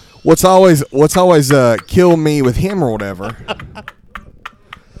 What's always killed me with him or whatever.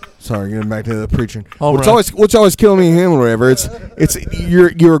 Sorry, getting back to the preaching. What's always killing me with him or whatever. It's you're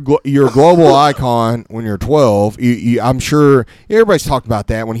a global icon when you're 12. I'm sure everybody's talked about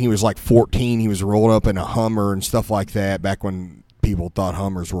that when he was like 14. He was rolled up in a Hummer and stuff like that back when people thought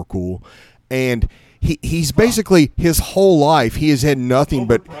Hummers were cool, and he's basically his whole life he has had nothing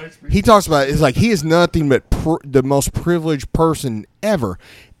but. He talks about it's like he is nothing but the most privileged person ever,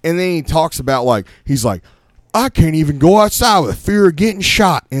 and then he talks about like he's like. I can't even go outside with fear of getting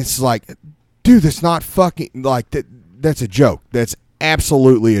shot. And it's like, dude, that's not fucking, like, that's a joke. That's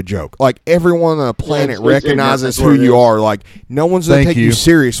absolutely a joke. Like, everyone on the planet recognizes who you are. Like, no one's going to take you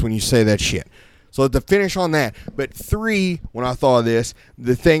serious when you say that shit. So to finish on that, but 3, when I thought of this,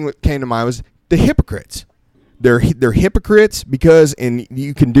 the thing that came to mind was the hypocrites. They're hypocrites because, and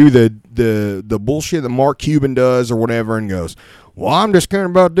you can do the bullshit that Mark Cuban does or whatever and goes, well, I'm just caring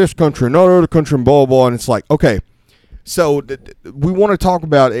about this country, not other country, and blah, blah, and it's like, okay, so we want to talk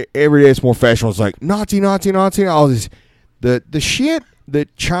about every day it's more fashionable. It's like Nazi, all this. The shit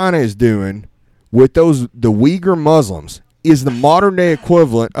that China is doing with the Uyghur Muslims is the modern-day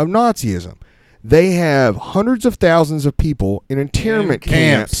equivalent of Nazism. They have hundreds of thousands of people in internment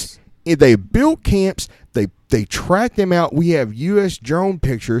camps. They built camps. They track them out. We have U.S. drone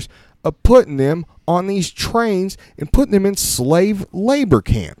pictures of putting them on these trains and putting them in slave labor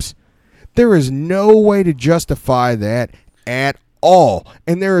camps. There is no way to justify that at all.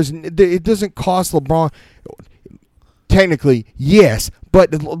 And it doesn't cost LeBron. Technically, yes,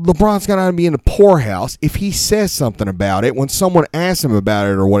 but LeBron's got to be in the poorhouse if he says something about it when someone asks him about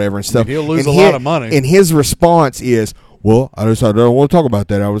it or whatever and stuff. He'll lose a lot of money. And his response is, well, I don't want to talk about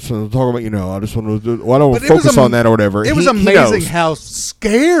that. I was want to talk about, I just want to I don't focus on that or whatever. It was amazing how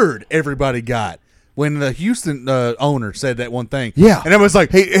scared everybody got when the Houston owner said that one thing. Yeah. And it was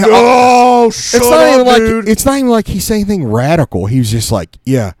like, shut up, dude. It's not even like he said anything radical. He was just like,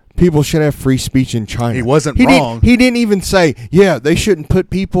 yeah, people should have free speech in China. He wasn't wrong. He didn't even say, yeah, they shouldn't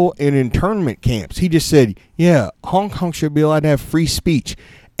put people in internment camps. He just said, yeah, Hong Kong should be allowed to have free speech.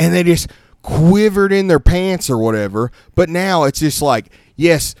 And they just quivered in their pants or whatever. But now it's just like,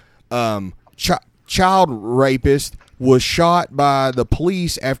 yes, child rapist was shot by the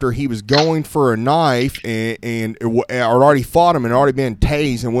police after he was going for a knife and already fought him and already been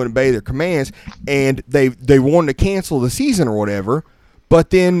tased and wouldn't obey their commands, and they wanted to cancel the season or whatever. But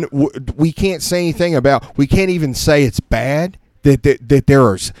then we can't say anything about, we can't even say it's bad that there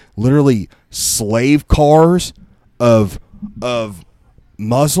are literally slave cars of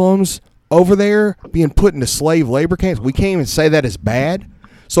Muslims over there being put into slave labor camps. We can't even say that is bad.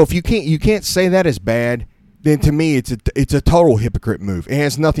 So if you can't say that is bad, then to me it's a total hypocrite move. It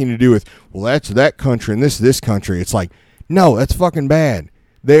has nothing to do with, well, that's that country and this country. It's like, no, that's fucking bad.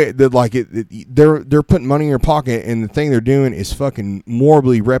 They're putting money in your pocket, and the thing they're doing is fucking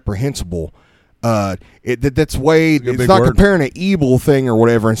morally reprehensible. That's way, it's not comparing an evil thing or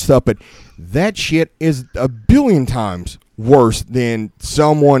whatever and stuff, but that shit is a billion times worse than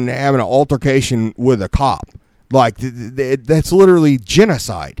someone having an altercation with a cop. Like, that's literally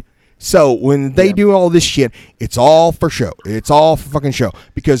genocide. So when they do all this shit, it's all for show. It's all for fucking show.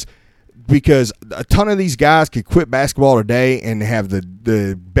 Because a ton of these guys could quit basketball today and have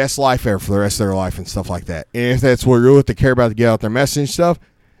the best life ever for the rest of their life and stuff like that. And if that's what they care about to get out their message and stuff,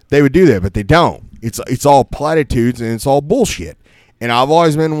 they would do that, but they don't. It's all platitudes and it's all bullshit. And I've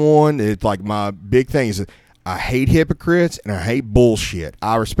always been one, it's like my big thing is that I hate hypocrites and I hate bullshit.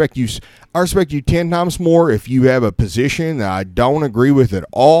 I respect you 10 times more if you have a position that I don't agree with at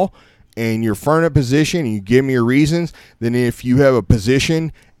all and you're firm in a position and you give me your reasons than if you have a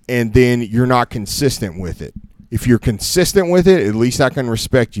position and then you're not consistent with it. If you're consistent with it, at least I can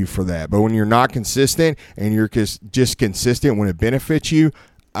respect you for that. But when you're not consistent and you're just consistent when it benefits you,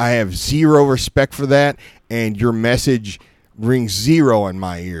 I have zero respect for that, and your message rings zero in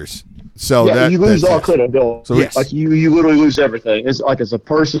my ears. So yeah, you lose all credibility. So yes. Like you literally lose everything. It's like as a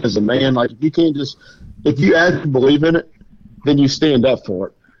person, as a man, like you can't just, if you actually believe in it, then you stand up for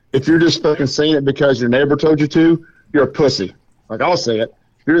it. If you're just fucking saying it because your neighbor told you to, you're a pussy. Like I'll say it.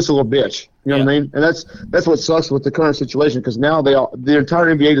 You're just a little bitch. You know what I mean? And that's what sucks with the current situation, because now the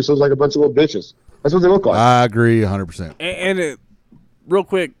entire NBA just looks like a bunch of little bitches. That's what they look like. I agree 100%. And real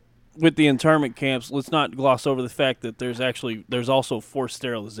quick, with the internment camps, let's not gloss over the fact that there's also forced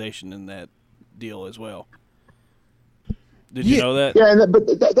sterilization in that deal as well. Did you know that? Yeah, but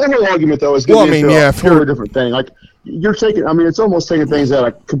that whole argument though is going to be a totally different thing. Like you're taking, I mean, it's almost taking things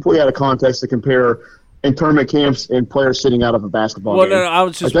completely out of context to compare internment camps and players sitting out of a basketball game. No, I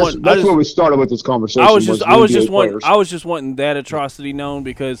was just that's where we started with this conversation. I was just wanting that atrocity known,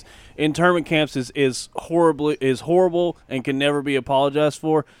 because internment camps is horrible and can never be apologized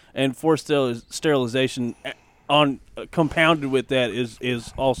for, and forced sterilization compounded with that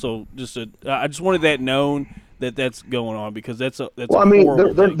is also just I just wanted that known. That's going on, because that's well, I mean,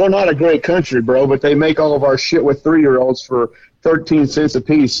 they're not a great country, bro, but they make all of our shit with 3-year-olds for 13 cents a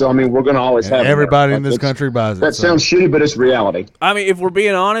piece. So I mean, we're going to always have everybody in this country buys it. That sounds shitty, but it's reality. I mean, if we're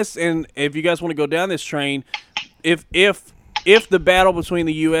being honest, and if you guys want to go down this train, if the battle between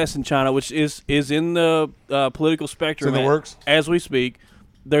the U.S. and China, which is in the political spectrum, in the works as we speak,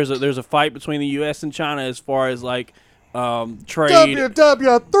 there's a fight between the U.S. and China as far as like. Trade.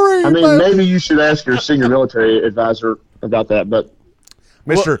 WW3. I mean, maybe you should ask your senior military advisor about that. But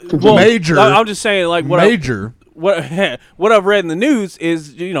Major, I'm just saying, like what what I've read in the news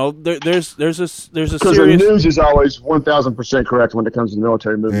is, there's a serious. Because the news is always 1,000% correct when it comes to the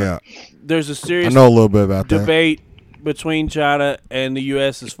military movement. Yeah, there's a serious. I know a little bit about debate between China and the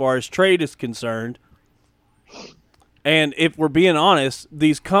U.S. as far as trade is concerned. And if we're being honest,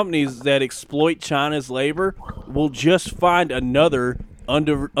 these companies that exploit China's labor will just find another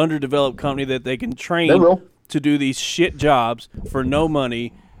underdeveloped company that they can train to do these shit jobs for no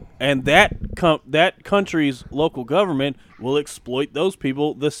money, and that country's local government will exploit those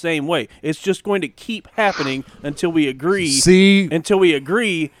people the same way. It's just going to keep happening until we agree. Until we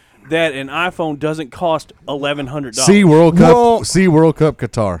agree that an iPhone doesn't cost $1,100. See World Cup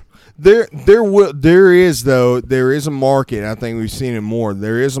Qatar. There is a market. I think we've seen it more.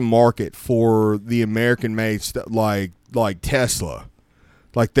 There is a market for the American-made stuff, like Tesla.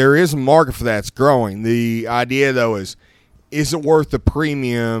 Like there is a market for that. It's growing. The idea though is it worth the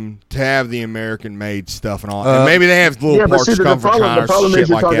premium to have the American-made stuff and all? And maybe they have little parts come from China. The problem is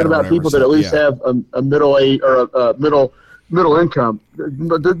you're talking about people that at least have a middle age or a middle income.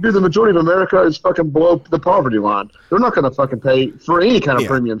 Dude, the majority of America is fucking below the poverty line. They're not going to fucking pay for any kind of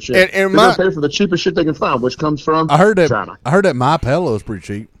premium shit. They're going to pay for the cheapest shit they can find, which comes from China. I heard that My Pillow is pretty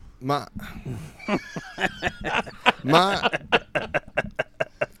cheap. My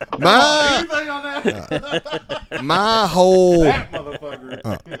whole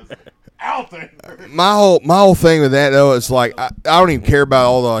thing with that though is like I don't even care about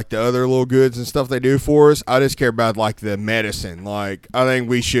all the other little goods and stuff they do for us. I just care about like the medicine. Like I think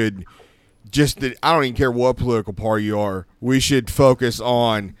we should I don't even care what political party you are. We should focus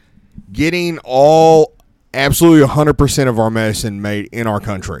on getting absolutely 100% of our medicine made in our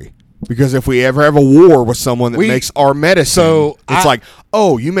country. Because if we ever have a war with someone that makes our medicine,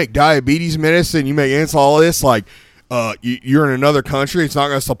 you make diabetes medicine, you make insulin, all this, like, you're in another country, it's not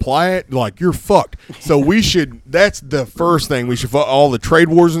going to supply it, like, you're fucked. So that's the first thing, all the trade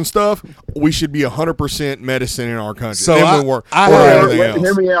wars and stuff, we should be 100% medicine in our country. So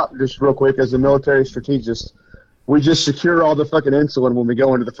hear me out just real quick. As a military strategist, we just secure all the fucking insulin when we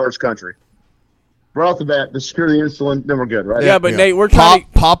go into the first country. Right off the bat, to secure the insulin, then we're good, right? Yeah, but Nate, we're trying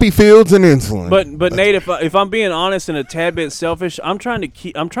poppy fields and insulin. But Nate, if I'm being honest and a tad bit selfish, I'm trying to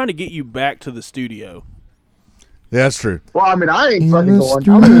get you back to the studio. Yeah, that's true. Well, I mean, I ain't fucking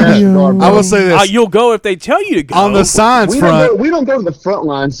going. I will say this: you'll go if they tell you to go. On the science front, we don't go to the front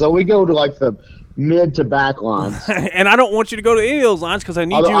lines, so we go to like the mid to back lines. And I don't want you to go to any of those lines because I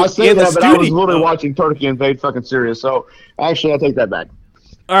need you I say in the that, studio. But I was literally watching Turkey invade fucking Syria, so actually, I take that back.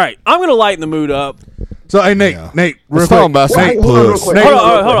 All right, I'm going to lighten the mood up. So, hey, Nate, real quick. Hold on.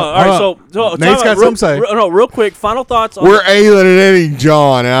 All right, so Nate's got something to say. No, real quick, final thoughts. We're alienating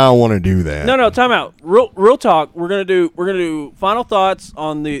John, and I don't want to do that. No, time out. Real talk. We're gonna do final thoughts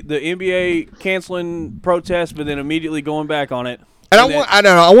on the NBA canceling protest, but then immediately going back on it. And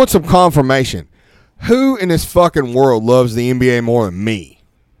I want some confirmation. Who in this fucking world loves the NBA more than me?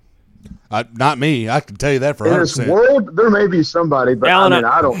 Not me. I can tell you that for 100%. In this world, there may be somebody, but Alan,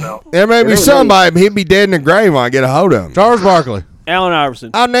 I don't know. There may be somebody, but he'd be dead in the grave when I get a hold of him. Charles Barkley. Allen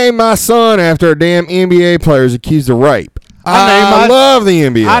Iverson. I named my son after a damn NBA player who's accused of rape. I love the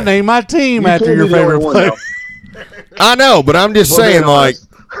NBA. I named my team after your favorite player. I know, but I'm just saying, like,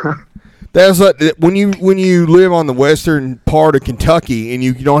 that's like when you live on the western part of Kentucky and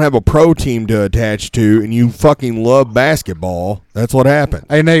you don't have a pro team to attach to, and you fucking love basketball. That's what happened.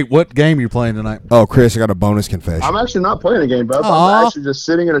 Hey Nate, what game are you playing tonight? Oh, Chris, I got a bonus confession. I'm actually not playing a game, bub. I'm actually just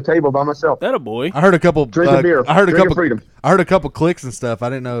sitting at a table by myself. That a boy. I heard a couple drinking beer. I heard a couple freedom. I heard a couple clicks and stuff. I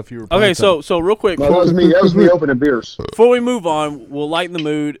didn't know if you were playing okay. So real quick. No, that was me opening beers. Before we move on, we'll lighten the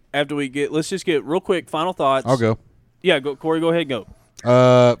mood after we let's just get real quick final thoughts. I'll go. Yeah, go Corey. Go ahead, go.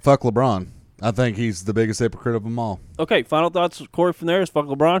 Fuck LeBron. I think he's the biggest hypocrite of them all. Okay, final thoughts, Corey. From there is fuck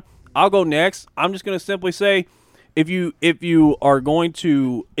LeBron. I'll go next. I'm just going to simply say, if you're going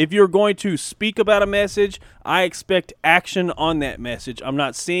to speak about a message, I expect action on that message. I'm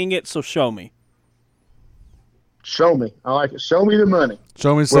not seeing it, so show me. Show me. I like it. Show me the money.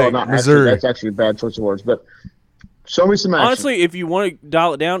 Show me Well, not Missouri. actually, that's actually a bad choice of words, but show me some action. Honestly, if you want to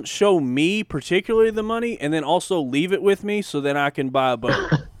dial it down, show me particularly the money, and then also leave it with me so then I can buy a boat.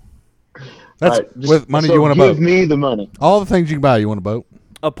 That's All right, with money so you want a give boat. me the money. All the things you can buy, you want a boat.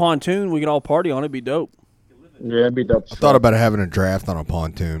 A pontoon, we can all party on it. Be dope. Yeah, it'd be dope. I thought about having a draft on a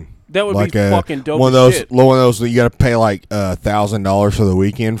pontoon. That would Like be fucking dope. one of as those, shit. one of those that you got to pay like $1,000 for the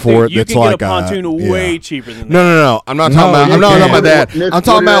weekend for Dude, it. you That's can like get a pontoon yeah. way cheaper than that. No. I'm not talking No, about. you I'm not talking can't. about that. Nick, I'm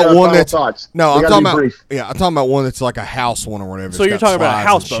talking what are about your one final that's. thoughts? No, We I'm gotta talking be about. brief. Yeah, I'm talking about one that's like a house one or whatever. So It's you're got talking about a slides and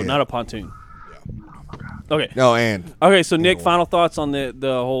houseboat, shit. not a pontoon. Okay. No, and Okay. So Nick, final thoughts on the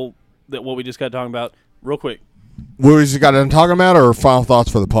whole what we just got talking about, real quick. what we just got done talking about, or final thoughts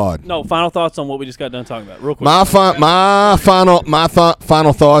for the pod? No, final thoughts on what we just got done talking about, real quick. My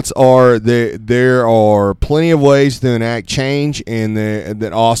final thoughts are that there are plenty of ways to enact change, and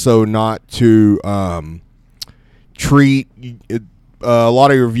that also not to treat a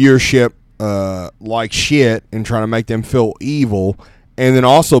lot of your viewership like shit and trying to make them feel evil, and then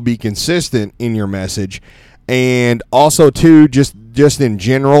also be consistent in your message, and also too just in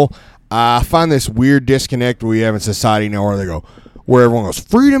general. I find this weird disconnect we have in society now where everyone goes,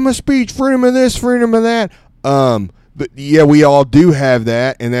 freedom of speech, freedom of this, freedom of that. Yeah, we all do have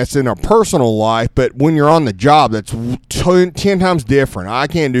that, and that's in our personal life, but when you're on the job, that's 10 times different. I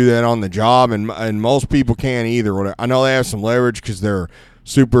can't do that on the job, and most people can't either. I know they have some leverage because they're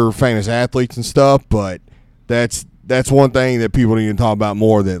super famous athletes and stuff, but that's one thing that people need to talk about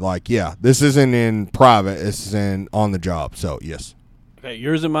more, that like, yeah, this isn't in private, this is on the job. So, yes. Okay,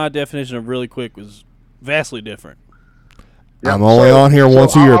 yours and my definition of really quick was vastly different. Yeah, I'm only on here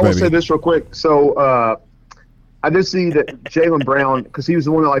once a year, I will baby. say this real quick. So I did see that Jaylen Brown, because he was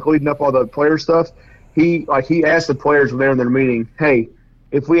the one that like leading up all the player stuff. He asked the players when they were in their meeting, "Hey,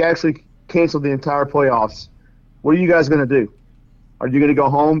 if we actually cancel the entire playoffs, what are you guys going to do? Are you going to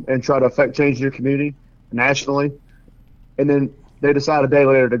go home and try to affect change in your community nationally?" And then they decide a day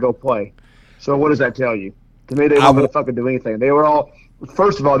later to go play. So what does that tell you? To me, they weren't going to fucking do anything. They were all.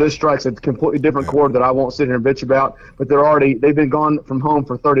 First of all, this strikes a completely different chord that I won't sit here and bitch about. But they've been gone from home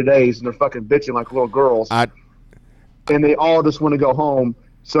for 30 days, and they're fucking bitching like little girls. And they all just want to go home.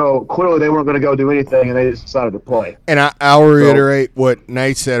 So clearly they weren't going to go do anything, and they just decided to play. And I'll reiterate what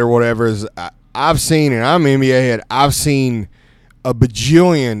Nate said or whatever is I've seen, and I'm an NBA head, I've seen a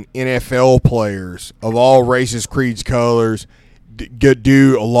bajillion NFL players of all races, creeds, colors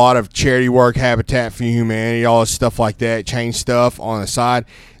do a lot of charity work, Habitat for Humanity, all this stuff like that, change stuff on the side.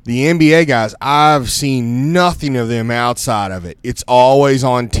 The NBA guys, I've seen nothing of them outside of it. It's always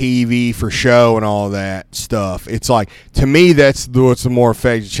on TV for show and all that stuff. It's like, to me, that's what's the more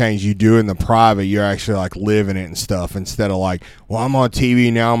effective change you do in the private. You're actually like living it and stuff, instead of like, well, I'm on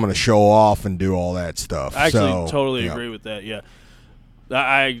TV now, I'm going to show off and do all that stuff. I actually totally agree with that. Yeah,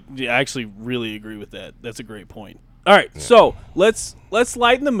 I actually really agree with that. That's a great point. All right, so let's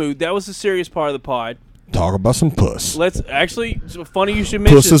lighten the mood. That was the serious part of the pod. Talk about some puss. Let's actually. It's funny you should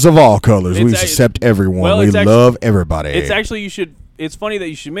mention. Pusses of all colors. We It's accept everyone. well, We it's actually- love everybody. It's actually It's funny that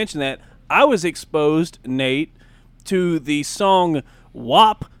you should mention that. I was exposed, Nate, to the song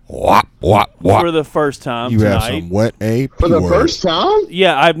 "WAP" Wop, wop, wop. for the first time You tonight. have some wet A For the word. first time?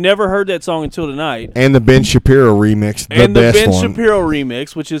 Yeah, I've never heard that song until tonight. And the Ben Shapiro remix, the And the best Ben one. Shapiro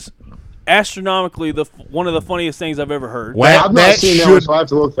remix, which is astronomically one of the funniest things I've ever heard. Well, I've not seen that one, so I have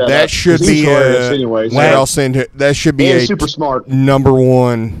to look that up. That should 'Cause he's be hilarious anyways. what else into that should be And a super smart. number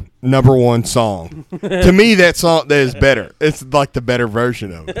one song. To me, that is better. It's like the better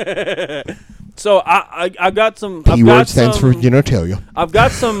version of it. So I got some. P word stands for genitalia. I've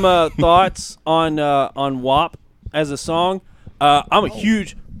got some thoughts on WAP as a song. I'm a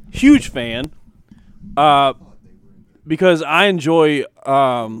huge fan because I enjoy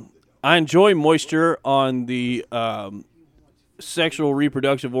moisture on the sexual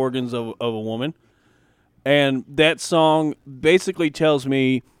reproductive organs of a woman, and that song basically tells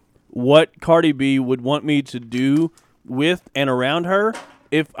me what Cardi B would want me to do with and around her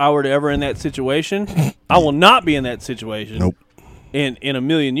if I were to ever in that situation. I will not be in that situation. Nope. In a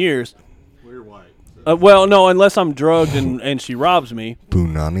million years. We're white. Well, no, unless I'm drugged and she robs me.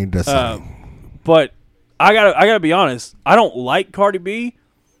 Punani Dasani. But I gotta be honest. I don't like Cardi B,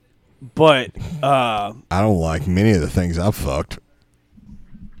 but I don't like many of the things I've fucked.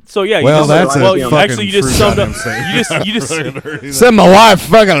 So yeah, Well, you that's just, a fucking actually you just true summed up. goddamn You just Set my wife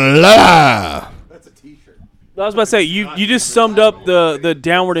fucking alive. I was about to say you just summed up the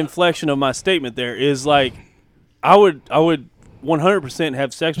downward inflection of my statement. There is like, I would 100%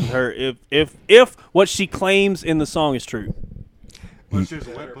 have sex with her if what she claims in the song is true.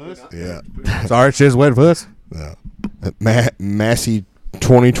 Yeah. Sorry, she's wet puss. Yeah. Massey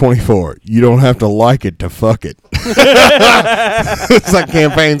 2024. You don't have to like it to fuck it. It's a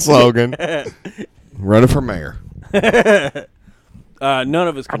campaign slogan. Running for mayor. None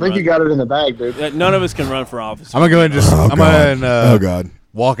of us I can think run. you got it in the bag, dude. None of us can run for office. I'm gonna go ahead and just. I'm gonna Oh God.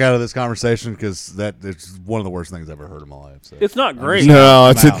 walk out of this conversation because it's one of the worst things I've ever heard in my life. So. It's not great. No,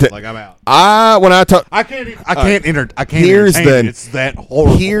 I'm it's out. a. Like I'm out. When I talk. I can't. I can't Here's entertain the- it. It's that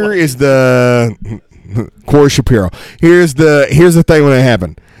horrible. Here is the Corey Shapiro. Here's the thing when it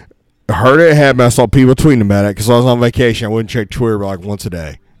happened. I heard it happen. I saw people tweeting about it because I was on vacation. I wouldn't check Twitter but like once a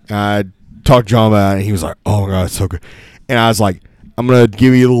day. And I talked to John about it, and he was like, "Oh my God, it's so good." And I was like, "I'm gonna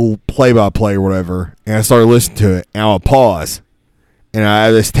give you a little play-by-play or whatever." And I started listening to it, and I'll pause. And I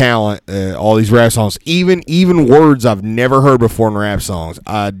have this talent, all these rap songs, even words I've never heard before in rap songs.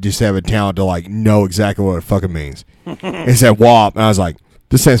 I just have a talent to like know exactly what it fucking means. It said "wop," and I was like,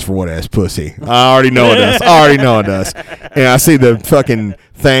 "This stands for what ass pussy." I already know it does. And I see the fucking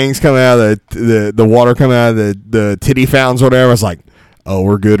things coming out of the water coming out of the titty fountains or whatever. I was like, "Oh,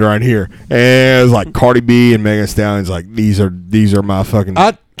 we're good right here." And it was like Cardi B and Megan Thee Stallion's like, these are my fucking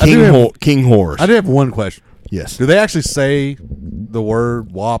king whores. I do have one question. Yes. Do they actually say the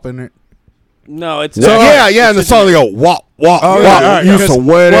word "wop" in it? No, it's Yeah. In the song they go "wop wop Oh, wop." yeah, all right, You because- some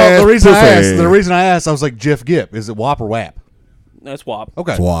wet well, ass the reason pussy. I asked, I was like, Jeff Gipp, is it WAP or WAP? That's WAP.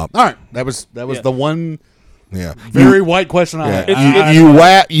 Okay, It's WAP. All right, that was Yeah. the one Yeah. very white question I had.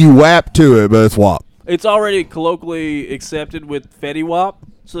 You whap to it, but it's WAP. It's already colloquially accepted with Fetty Wap,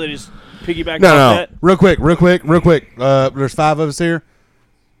 so they just piggyback No, off no. that. Real quick. There's 5 of us here.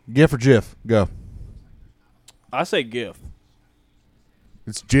 Giff or Jiff? Go. I say GIF.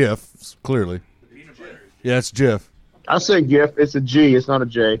 It's Jiff, clearly. Yeah, it's Jiff. I say GIF. It's a G. It's not a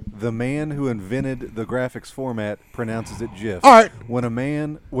J. The man who invented the graphics format pronounces it GIF. All right.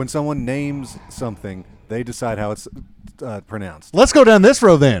 When someone names something, they decide how it's pronounced. Let's go down this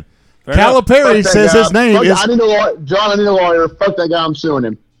road then. Fair enough. Calipari Fuck that says guy. his name Fuck- is. I need a lawyer. John, I need a lawyer. Fuck that guy. I'm suing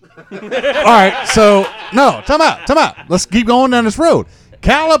him. All right, so no, time out. Let's keep going down this road.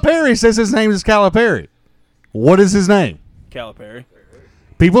 Calipari says his name is Calipari. What is his name? Calipari.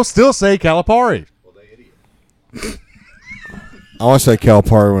 People still say Calipari. I want to say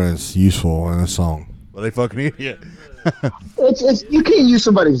Calipari when it's useful in a song. Well, they fucking idiot. It's you can't use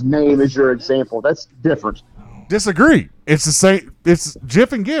somebody's name as your example. That's different. Disagree. It's the same. It's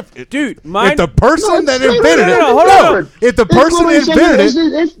Jiff and Giff. Dude, mine. If the person that No, invented it, hold on. if the person that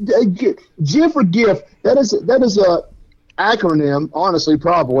invented it, GIF or GIF, that is a acronym, honestly,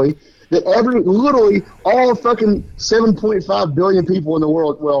 probably, that literally all fucking 7.5 billion people in the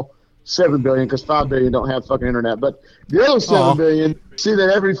world, well, 7 billion because 5 billion don't have fucking internet, but the other 7 billion see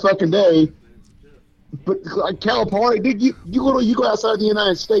that every fucking day. But like Calipari, dude, you go outside the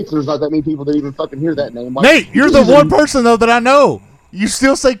United States, there's not that many people that even fucking hear that name. Like, Nate, you're the Jesus. one person though that I know. You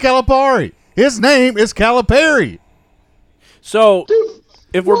still say Calipari. His name is Calipari. So,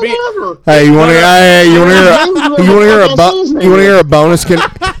 if we're being. Whatever. Hey, you want to hear a bonus? You want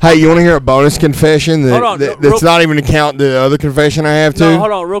to hear a bonus confession Hold on, that's not even to count the other confession I have too? No,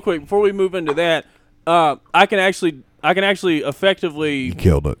 hold on, real quick. Before we move into that, I can actually effectively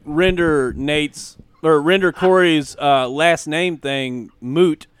Killed it. render Corey's last name thing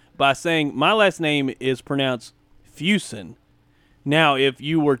moot by saying my last name is pronounced Fusen. Now, if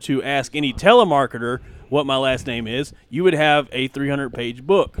you were to ask any telemarketer what my last name is, you would have a 300-page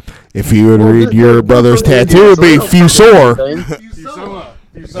book. If you would read your brother's tattoo, it would be Fusor.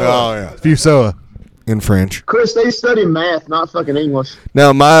 Oh yeah, Fusoa. in French. Chris, they study math, not fucking English.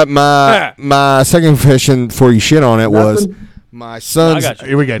 Now my second confession before you shit on it was Nothing. my son's. I got you.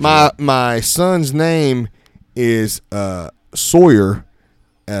 Here we go. My son's name is Sawyer.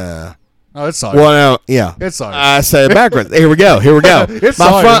 Oh, it's Sawyer. Well, no, yeah, It's Sawyer. I say it backwards. Here we go. It's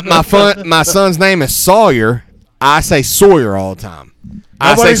Sawyer. My son's name is Sawyer. I say Sawyer all the time.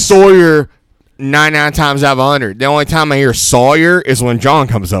 I say Nobody's- Sawyer 99 times out of 100. The only time I hear Sawyer is when John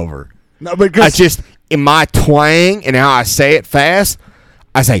comes over. No, I because just in my twang and how I say it fast,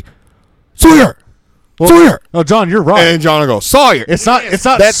 I say Sawyer, Sawyer, Oh, John, you're right. and John will go Sawyer. It's not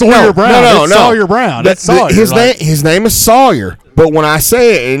That's- Sawyer Brown. No, It's no. Sawyer Brown. It's Sawyer. His name is Sawyer. But when I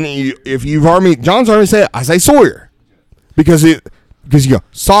say it, and if you've heard me, John's already said it, I say Sawyer because you go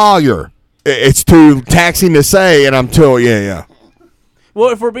Sawyer. It's too taxing to say, and I'm too yeah. Well,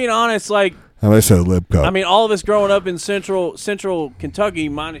 if we're being honest, like, I said Lip Cup. I mean, all of us growing up in central Kentucky,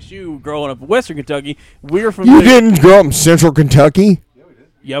 minus you growing up in Western Kentucky, we're from. You didn't grow up in Central Kentucky?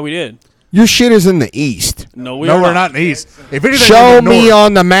 Yeah, we did. Your shit is in the east. No, we're not in the east. If anything, Show in the me north.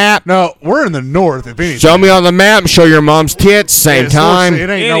 on the map. No, we're in the north. If anything, Show me on the map. Show your mom's tits. Same It's time. It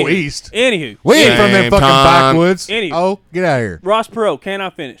ain't no east. Anywho, We ain't from them Same fucking time. backwoods. Anywho. Oh, get out of here. Ross Perot, can I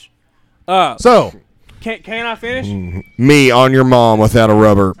finish? So, Can I finish? Me on your mom without a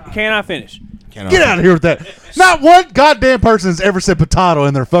rubber. Can I finish? get out of here with that. Not one goddamn person's ever said potato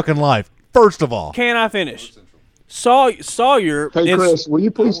in their fucking life. First of all, Can I finish? Sawyer. Hey, Chris, will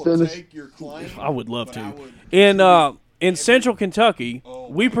you please finish? I would love to. In Central Kentucky,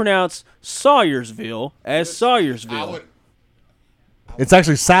 we pronounce Sawyersville as Sawyersville. it's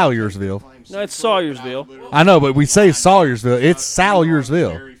actually Salyersville. No, it's Sawyersville. I know, but we say Sawyersville. It's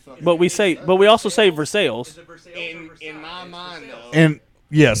Salyersville. But we also say Versailles. In my mind, though. And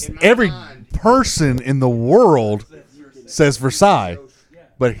yes, every person in the world says Versailles,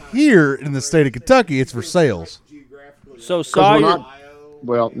 but here in the state of Kentucky, it's Versailles. So 'Cause we're Sawyer. not-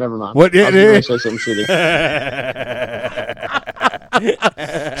 Well, never mind. What- I was going to say something shitty.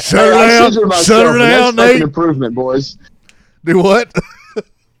 Shut her I down, censored myself, shut her and down, that's fucking Nate. improvement, boys. Do what?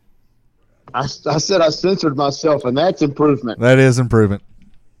 I said I censored myself, and that's improvement. That is improvement.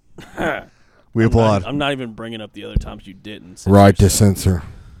 We applaud. I'm not even bringing up the other times you didn't. Right to censor.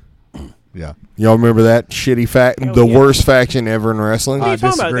 Yeah. Y'all remember that shitty fact? Hell The yeah. worst faction ever in wrestling? What are you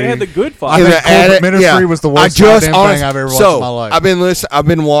talking about? disagree. They had the good I fight. think And corporate ministry was the worst goddamn thing I've ever watched in my life.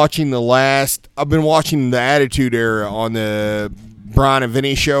 I've been watching the Attitude Era on the Brian and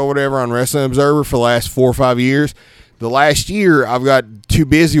Vinny show or whatever on Wrestling Observer for the last 4 or 5 years. The last year I've got too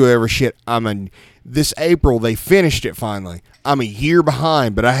busy with every shit. This April they finished it finally. I'm a year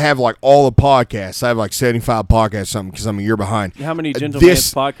behind, but I have like all the podcasts. I have like 75 podcasts or something because I'm a year behind. How many Gentleman's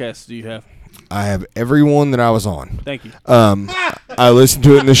This- podcasts do you have? I have every one that I was on. Thank you. I listened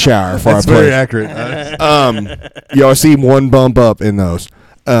to it in the shower before That's I played. very accurate. Y'all see one bump up in those.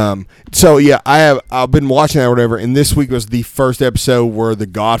 So yeah, I've been watching that or whatever, and this week was the first episode where the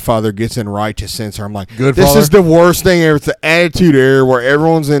Godfather gets in right to censor. I'm like, Good this father? is the worst thing ever. It's the Attitude Era where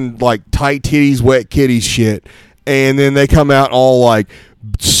everyone's in like tight titties, wet kitties shit, and then they come out all like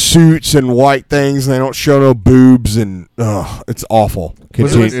suits and white things, and they don't show no boobs, and it's awful.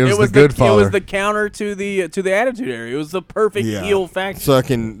 Continue. It was the good It father. was the counter to the Attitude Era. It was the perfect heel faction.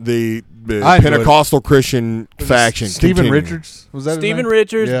 Sucking the I enjoyed Pentecostal Christian faction. Stephen Continue. Richards was that? his Stephen name?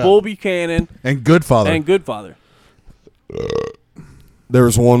 Richards, Yeah. Bull Buchanan, and Goodfather. and Goodfather. There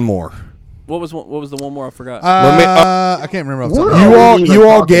was one more. What was the one more I forgot? Let me- I can't remember. Off the top of What my are head. we even You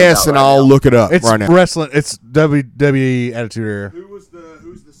all talking guess, about and right I'll now? look it up It's right now. wrestling. It's WWE Attitude Era. Who's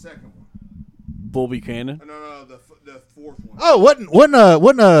the second one? Bull Buchanan? No, the fourth one. Oh,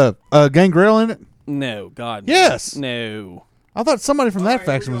 wasn't Gangrel in it? No, God. no. Yes. No. I thought somebody from that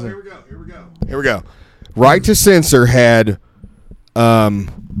faction was in. Here we go. Right to Censor had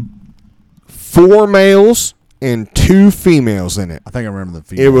 4 males and 2 females in it. I think I remember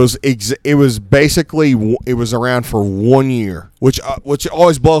the It female. was basically it was around for 1 year, which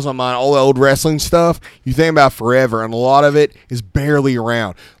always blows my mind. All the old wrestling stuff you think about forever, and a lot of it is barely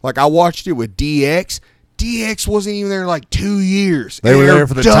around. Like I watched it with DX. DX wasn't even there like 2 years. They And were there they're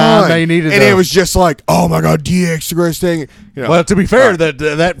for the time they needed and to- it was just like, oh my god, DX the greatest thing. You know, Well, to be fair,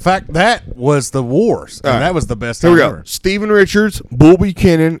 that was the wars, and All right. that was the best here time we go. ever. Stephen Richards, Bull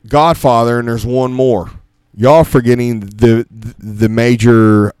Buchanan, Godfather, and there's one more. Y'all forgetting the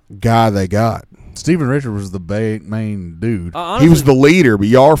major guy they got. Stephen Richards was the main dude. Honestly, He was the leader, but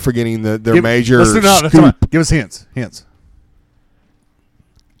y'all are forgetting their major Let's do no, that's scoop. fine. Give us hints. Hints.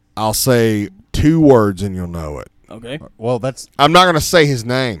 I'll say 2 words and you'll know it. Okay. Well, that's I'm not going to say his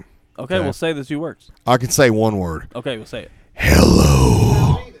name. Okay, we'll say the 2 words. I can say 1 word. Okay, we'll say it.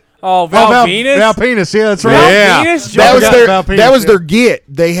 Hello. Oh, Val Venus? Val Penis. Yeah, that's right. Val Venus? that was Val their Penis, that was yeah. their get.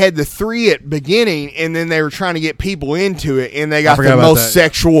 They had the 3 at beginning, and then they were trying to get people into it, and they got forgot the about most that.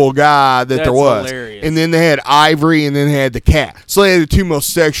 sexual guy that That's there was. hilarious. And then they had Ivory, and then they had the cat. So they had the 2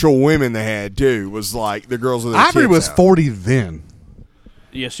 most sexual women they had too. Was like the girls with their Ivory tits was out. 40 then.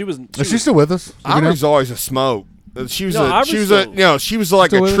 Yeah, she was. Is she still with us? Do we know? Ivory's always a smoke. She was No, a Ivory's she was a still- you know she was like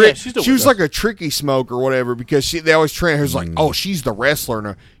still a with us? trick. Yeah, she's still She with was us. like a tricky smoke or whatever because they always train her as like she's the wrestler.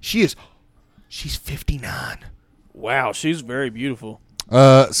 No, she's 59. Wow, she's very beautiful. So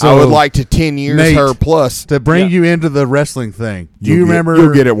I would like to 10 years Nate, her plus. to bring Yeah. you into the wrestling thing. Do you You'll get- remember?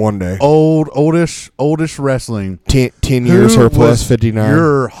 You'll get it one day. oldish wrestling. 10 years Who her plus was 59.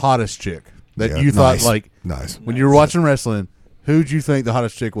 Your hottest chick that Yeah, you thought nice. like Nice. when you were watching wrestling. Who'd you think the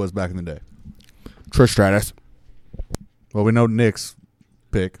hottest chick was back in the day? Trish Stratus. Well, we know Nick's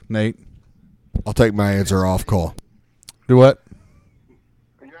pick, Nate. I'll take my answer off call. Do what?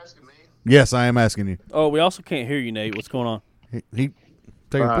 Are you asking me? Yes, I am asking you. Oh, we also can't hear you, Nate. What's going on? He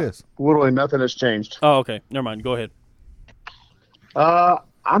take a piss. Literally nothing has changed. Oh, okay. Never mind. Go ahead.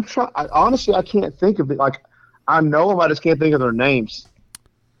 I'm trying. Honestly, I can't think of it. Like, I know them, I just can't think of their names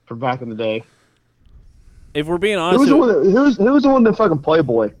from back in the day. If we're being Who honest, was the one that fucking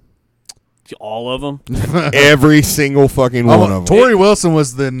Playboy? all of them. Every single fucking one of them. Tori Wilson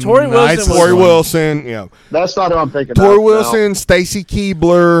was the Tori Wilson nicest was- Tori one. Wilson, yeah. That's not who I'm thinking Tori of. Wilson, Stacy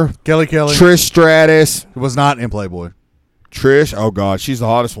Keebler, Kelly Kelly Trish Stratus. was not in Playboy. Trish, oh God, she's the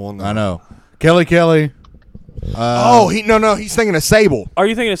hottest one. Though. I know. Kelly Kelly. He's thinking of Sable. Are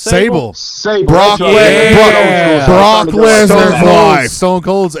you thinking of Sable. Sable. Brock That's right. Yeah. Brock Lesnar's Stone wife. Stone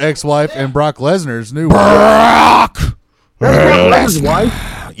Cold's ex-wife and Brock Lesnar's new wife. Brock. That's Brock Lesnar's wife.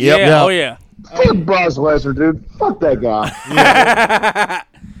 Yep. Yeah. Yeah. Oh yeah. Fuck Brock Lesnar, dude. Fuck that guy.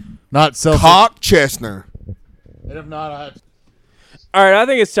 Not Celtic. Cock Chestnut. And if not, I All right. I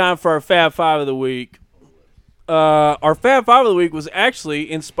think it's time for our Fab Five of the week. Our Fab Five of the week was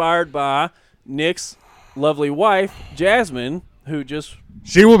actually inspired by Nick's lovely wife, Jasmine, who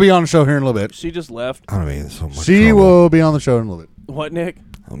She will be on the show here in a little bit. she just left. I'm in so much She trouble. will be on the show in a little bit. What, Nick?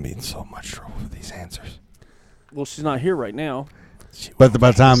 I'm in so much trouble with these answers. Well, she's not here right now. But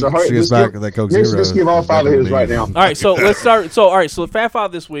by the time So, hurry, she gets just back, give- that Coke Nick, Zero. just give all five of his right now. All right, so let's start. So the Fab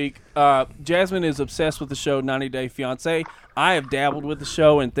Five this week. Jasmine is obsessed with the show 90 Day Fiancé. I have dabbled with the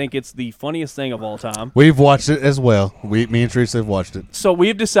show and think it's the funniest thing of all time. We've watched it as well. Me and Teresa have watched it. So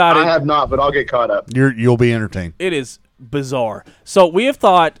we've I decided have not, but I'll get caught up. You'll be entertained. it is bizarre. So we have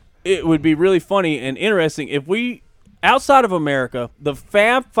thought it would be really funny and interesting if we, outside of America, the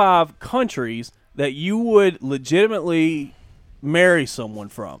Fab Five countries that you would legitimately marry someone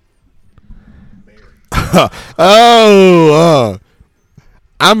from.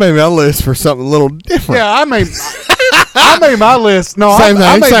 I made my list for something a little different. Yeah, I made my list. No, Same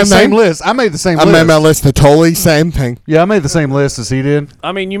I thing, made the same same thing. list. I made the same I list. made my list to totally same thing. Yeah, I made the same list as he did.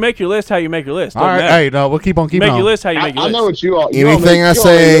 I mean, you make your list how you make your list. All Doesn't right, matter. hey, no, we'll keep on You keeping make on. your list how you I make your know list. what you all. Anything I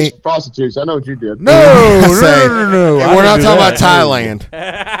say- prostitutes. I know what you did. No, Say- no. And I we're not didn't do talking that. about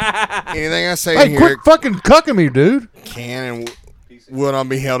Thailand. Anything I say Hey, here quit fucking cucking me, dude. can and will not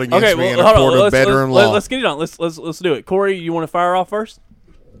be held against Okay, me in well, a hold court on. of bedroom law. Let's get it on. Let's do it. Corey, you want to fire off first?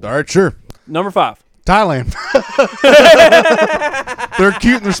 All right, sure. Number 5. Thailand. They're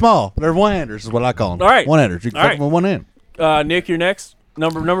cute and they're small. They're one-handers is what I call them. All right. One-handers. You can All fuck right. them with one hand. Nick, you're next.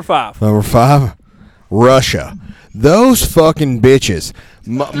 Number 5. Number 5, Russia. Those fucking bitches.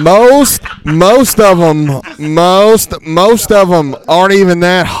 Most of them aren't even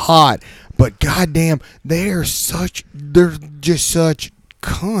that hot. But goddamn, they're just such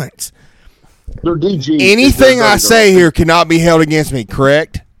cunts. They're DG. Anything I say here cannot be held against me,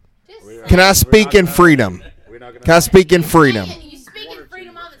 correct? Can I speak in freedom? Can I speak in freedom? You speak in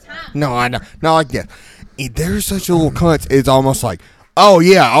freedom all the time. No, I know. Not like that. They're such little cunts. It's almost like, oh,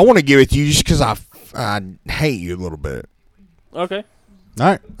 yeah, I want to give it to you just because I hate you a little bit. Okay. All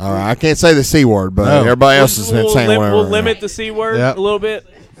right. All right, I can't say the C word, but No. everybody else has been saying whatever. We'll limit the C word Yep. a little bit.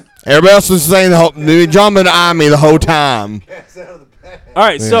 Everybody else was saying the whole. John been eyeing me the whole time. All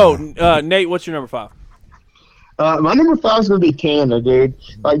right, so Nate, what's your number 5? My number 5 is gonna be Canada, dude.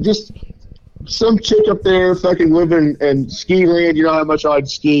 Like just some chick up there, fucking living in ski land. You know how much I'd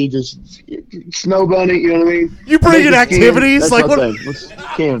ski, just snow bunny. You know what I mean? You bring in Naked skiing, activities? That's Like my what? thing. It's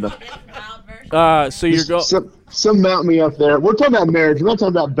Canada. Wild version. So you're going. Some mount me up there. We're talking about marriage. We're not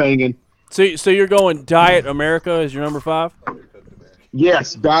talking about banging. So you're going Diet America as your number 5.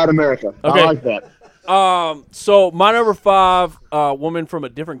 Yes, Diet America. Okay. I like that. So my number 5 woman from a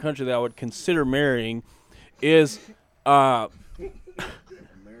different country that I would consider marrying is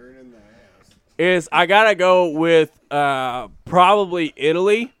I gotta go with probably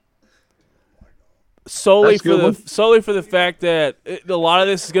Italy. Solely That's a good for the fact that a lot of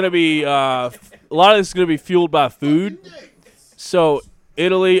this is gonna be fueled by food. So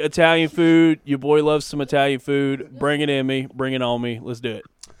Italy, Italian food. Your boy loves some Italian food. Bring it in me. Bring it on me. Let's do it.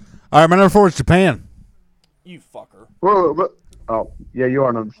 All right, my number 4 is Japan. You fucker. Oh, yeah, you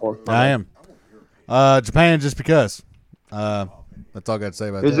are number 4. I am. Japan just because. That's all I got to say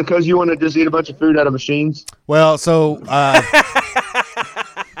about Is it that. because you want to just eat a bunch of food out of machines? Well, so.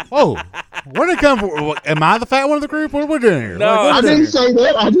 Whoa. Where did it come from? Am I the fat one of the group? What are we doing here? No, what I are we doing didn't say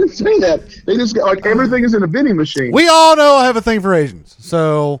that. I didn't say that. They just got, like everything is in a vending machine. We all know I have a thing for Asians.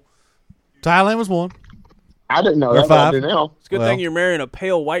 So, Thailand was one. I didn't know Or that. But I 5. do now. It's a good Well. thing you're marrying a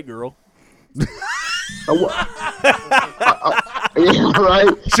pale white girl. Yeah, right.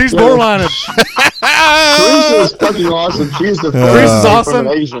 She's Yeah. borderline. Teresa is fucking awesome. She's the Teresa's from awesome.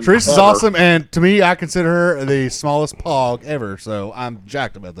 an Asian Teresa's ever. awesome, and to me, I consider her the smallest pog ever. So I'm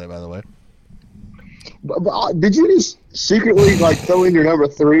jacked about that, by the way. But, did you just secretly like throw in your number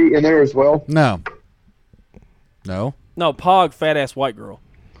 3 in there as well? No. No, Pog, fat ass white girl.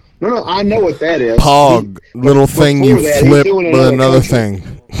 No, I know what that is. Pog, little thing you before that, he's flip doing it with in another country.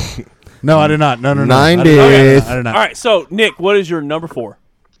 thing. No, I did not. No. 90s. I did not. All right, so Nick, what is your number 4?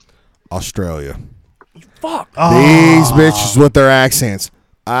 Australia. Fuck. These bitches with their accents.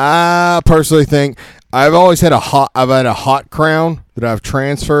 I personally think I've always had a hot crown that I've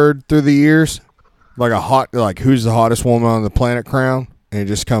transferred through the years, like who's the hottest woman on the planet crown, and it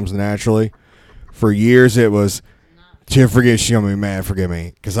just comes naturally. For years it was, she'll forget, she's gonna be mad. Forgive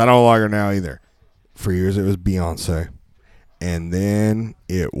me, because I don't like her now either. For years it was Beyonce, and then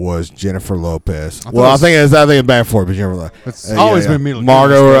it was Jennifer Lopez. I think it's back for it, but Jennifer Lopez. It's always been Mila Kunis,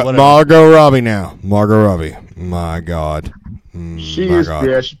 but whatever. Margot Robbie now. Margot Robbie. My God. She's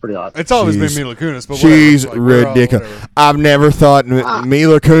pretty hot. It's always She's- been Mila Kunis, but She's whatever. Like, ridiculous. whatever. I've never thought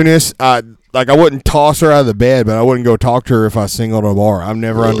Mila Kunis. I wouldn't toss her out of the bed, but I wouldn't go talk to her if I singled a bar. I've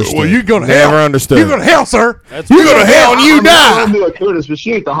never understood. Well, you go to never hell. understood. You go to hell, sir. You go to hell and you die. I'm Mila Kunis, but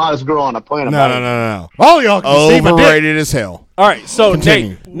she ain't the hottest girl on the planet. No. All y'all can see my dick. Overrated as hell. All right, so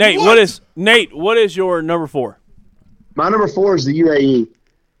Continue. Nate, what is your number 4? My number 4 is the UAE.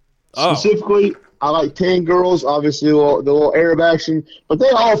 Oh. Specifically, I like 10 girls, obviously the little Arab action, but they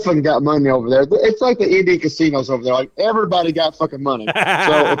all fucking got money over there. It's like the Indian casinos over there. Like, everybody got fucking money. So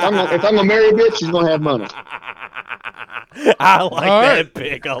if I'm gonna marry a bitch, she's gonna have money. I like All that right.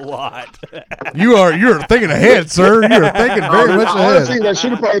 pick a lot. You're thinking ahead, sir. You're thinking very much Honestly, ahead. that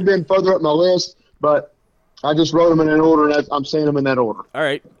should have probably been further up my list, but I just wrote them in an order, and I'm saying them in that order. All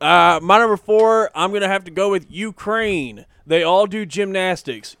right. My number 4, I'm going to have to go with Ukraine. They all do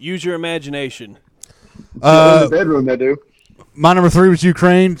gymnastics. Use your imagination. In the bedroom, they do. My number 3 was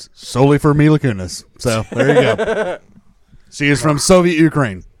Ukraine, solely for Mila Kunis. So there you go. She is from Soviet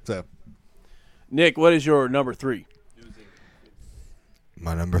Ukraine. So Nick, what is your number 3?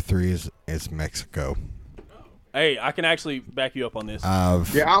 My number 3 is Mexico. Hey, I can actually back you up on this.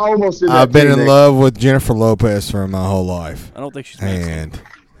 Yeah, I almost did that. I've been too, in Nick. love with Jennifer Lopez for my whole life, I don't think she's Mexican.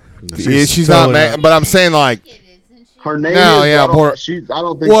 and she's not. totally not. But I'm saying like. Her name No, is, yeah, I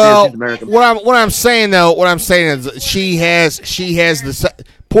don't think Well, she's American. what I'm saying is she has the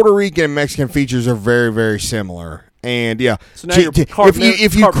Puerto Rican and Mexican features are very, very similar. And yeah, So now you're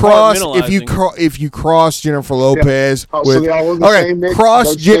if you cross Jennifer Lopez Oh, so with they all look the same, Nick?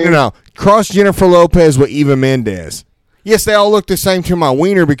 cross Jennifer Lopez with Eva Mendes. Yes, they all look the same to my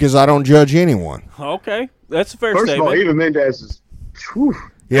wiener because I don't judge anyone. Okay, that's a fair First of all, statement. Eva Mendes is. Whew.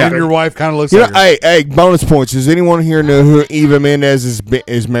 Yeah, and your wife kind of looks you know, like her. hey, bonus points. Does anyone here know who Eva Mendes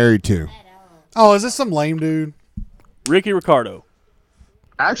is married to? Oh, is this some lame dude? Ricky Ricardo.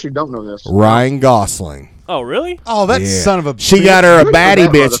 I actually don't know this. Ryan Gosling. Oh, really? Oh, that Yeah. son of a She bitch. got her a Good for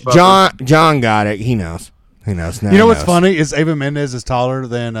baddie that bitch. motherfucker. John got it. He knows. Now You know what's he knows. funny is Eva Mendes is taller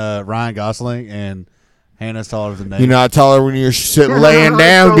than Ryan Gosling, and Hannah's taller than Nate. You're not taller when you're sitting laying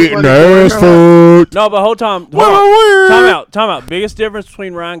down So getting funny. ass food. No, but hold on. Time out. Biggest difference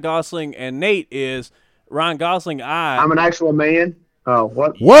between Ryan Gosling and Nate is Ryan Gosling's I'm an actual man. Oh,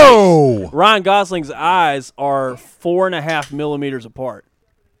 what? Whoa! Ryan Gosling's eyes are 4.5 millimeters apart.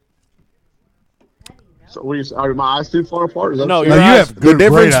 So are my eyes too far apart? Is that No, what your No, you eyes- have The good,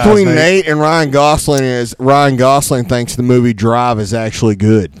 difference great eyes, between Nate. Nate and Ryan Gosling is Ryan Gosling thinks the movie Drive is actually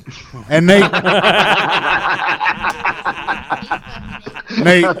good. And Nate,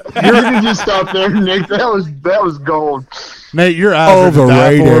 Nate, You can just stop there, Nick. That was gold. Nate, your eyes are to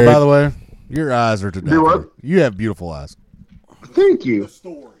die for. Overrated. By the way, your eyes are to die Do what? for. You have beautiful eyes. Thank you.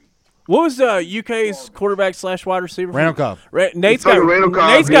 What was UK's quarterback / wide receiver? Randall Cobb. Nate's got Fucking Randall Cobb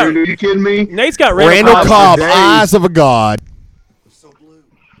Nate's here, got dude. Are you kidding me? Nate's got Randall Cobb. Cobb, today. eyes of a god.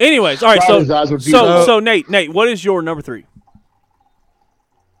 Anyways, all right. God, his eyes would be So Nate, what is your number 3?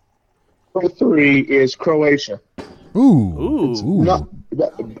 Number 3 is Croatia. Ooh. Not,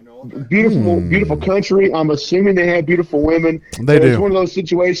 beautiful country. I'm assuming they have beautiful women. They But It's do. one of those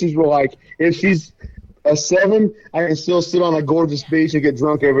situations where, like, if she's a 7, I can still sit on a gorgeous beach and get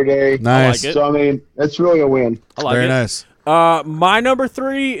drunk every day. Nice. like it. So, I mean, that's really a win. I like Very it. nice. My number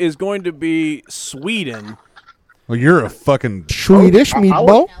 3 is going to be Sweden. Well, you're a fucking. Swedish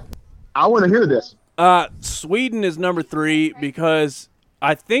meatball. I want to hear this. Sweden is number 3 because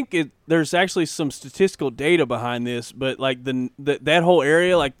I think there's actually some statistical data behind this, but like that whole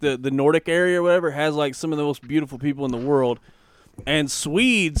area, like the Nordic area or whatever, has like some of the most beautiful people in the world, and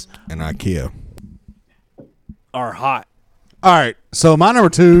Swedes And IKEA. are hot. All right. So my number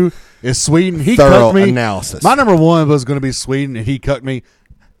 2 is Sweden. He Thorough cucked me. analysis. My number 1 was going to be Sweden, and he cucked me.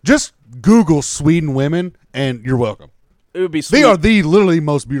 Just Google Sweden women, and you're welcome. It would be. They are the literally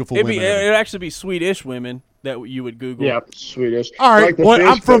most beautiful women. ever. It'd actually be Swedish women that you would Google. Yeah, Swedish. All right. Like the Well, fish,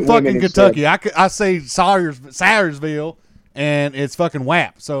 I'm from but women fucking instead. Kentucky. I say Syersville, and it's fucking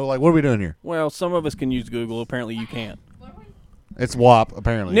WAP. So like, what are we doing here? Well, some of us can use Google. Apparently, you can't. It's WAP.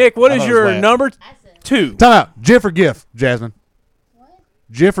 Apparently. Nick, what I is thought it was your WAP. number 2? Time out. GIF or GIF, Jasmine? What?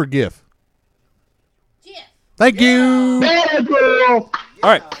 GIF or GIF? Jeff. Thank you. Bad girl. All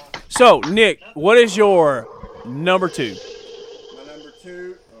right. So, Nick, what is your number 2? My number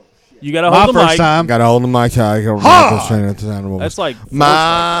 2. You got to My hold the first mic. time. Got to hold the mic tight. That's like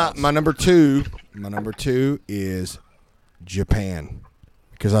my number 2. My number 2 is Japan,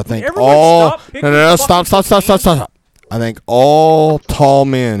 because I think Everyone all stop picking stop. I think all tall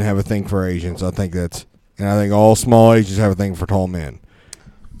men have a thing for Asians. I think all small Asians have a thing for tall men.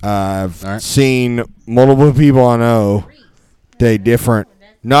 I've seen multiple people I know date different.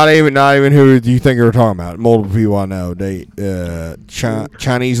 Not even who you think you were talking about. Multiple people I know date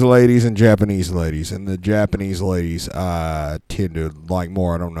Chinese ladies and Japanese ladies, and the Japanese ladies I tend to like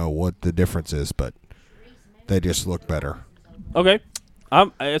more. I don't know what the difference is, but they just look better. Okay.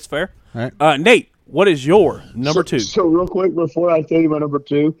 It's fair. All right. Nate, what is your number 2? So real quick before I tell you my number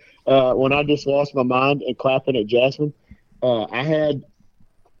 2, when I just lost my mind and clapping at Jasmine, I had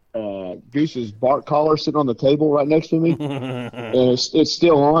Goose's bark collar sitting on the table right next to me, and it's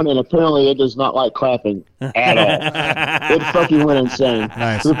still on, and apparently it does not like clapping at all. It fucking went insane.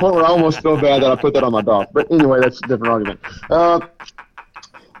 Nice. To the point where I almost feel bad that I put that on my dog. But anyway, that's a different argument.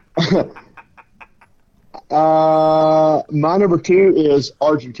 My number 2 is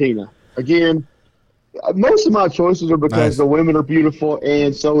Argentina. Again, most of my choices are because Nice. the women are beautiful,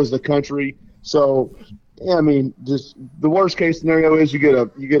 and so is the country. So, yeah, I mean, just the worst case scenario is you get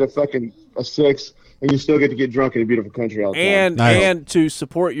a fucking a 6, and you still get to get drunk in a beautiful country all the time. And to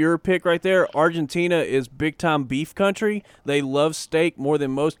support your pick right there, Argentina is big time beef country. They love steak more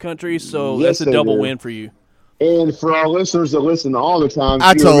than most countries, so Yes, that's a they double do. win for you. And for our listeners that listen all the time,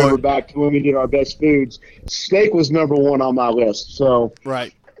 I if you told remember her. back to when we did our best foods, steak was number 1 on my list. So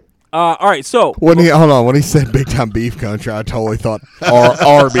Right. All right, so When he said big time beef country, I totally thought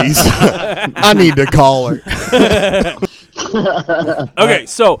Arby's. I need to call her. okay,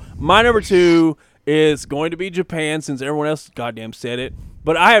 so my number 2 is going to be Japan, since everyone else goddamn said it.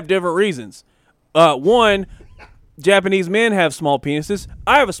 But I have different reasons. One, Japanese men have small penises.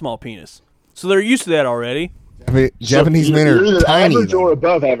 I have a small penis, so they're used to that already. Japanese so men you're are either tiny. average though. or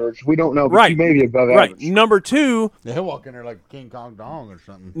above average. We don't know, but Right. you may be above Right. average. Number 2, Yeah, he'll walk in there like King Kong Dong or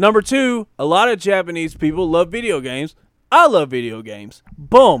something. a lot of Japanese people love video games. I love video games.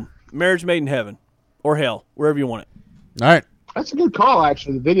 Boom, marriage made in heaven or hell, wherever you want it. All right. That's a good call,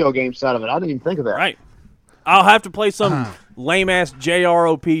 actually, the video game side of it. I didn't even think of that. Right. I'll have to play some lame ass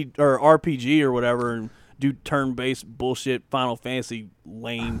JROP or RPG or whatever and do turn based bullshit Final Fantasy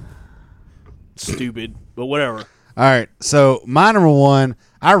lame, stupid, but whatever. All right. So my number 1,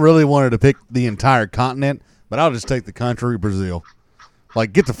 I really wanted to pick the entire continent, but I'll just take the country, Brazil.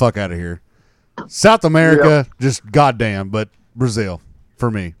 Like, get the fuck out of here. South America, just goddamn, but Brazil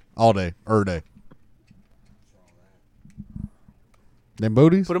for me all day, day. Them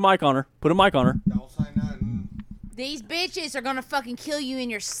booties. Put a mic on her. Put a mic on her. Don't say nothing. These bitches are gonna fucking kill you in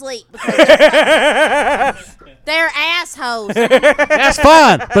your sleep because they're assholes. That's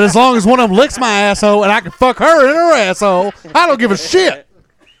fine, but as long as one of them licks my asshole and I can fuck her in her asshole, I don't give a shit.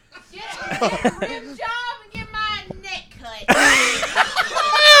 Get a rib job and get my neck cut.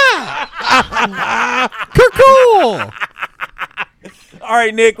 Cool. All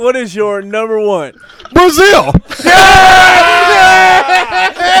right, Nick, what is your number 1? Brazil.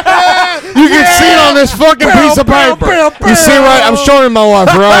 You can see it on this fucking piece of paper. You see right? I'm showing my wife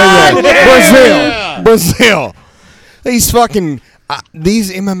right there. Brazil. These fucking these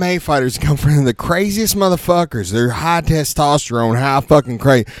MMA fighters come from the craziest motherfuckers. They're high testosterone, high fucking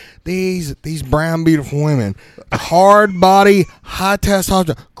crazy. These brown beautiful women, hard body, high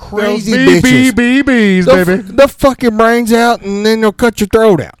testosterone, crazy bitches. BBs, They'll baby. they'll fucking brains out and then they'll cut your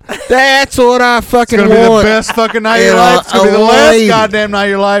throat out. That's what I fucking It's gonna be want. the best fucking night of your And life. It's gonna be the last lady. goddamn night of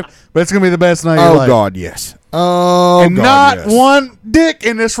your life, but it's gonna be the best night of your Oh life. God, yes. Oh And God, not yes. one dick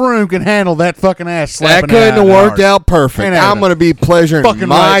in this room can handle that fucking ass That slapping. couldn't have worked out perfect. Ain't I'm happening. going to be pleasuring Fucking right,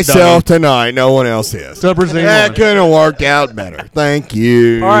 myself Dougie. tonight. No one else is. To Brazil. That couldn't have worked out better. Thank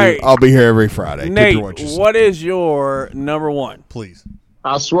you. All right. I'll be here every Friday. Keep Nate, your watches. what is your number 1? Please.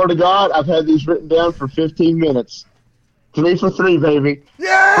 I swear to God, I've had these written down for 15 minutes. 3 for 3, baby.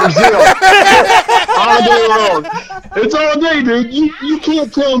 Yeah! Brazil. All day long. It's all day, dude. You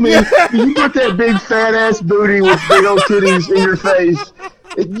can't tell me you put that big fat ass booty with big old titties in your face.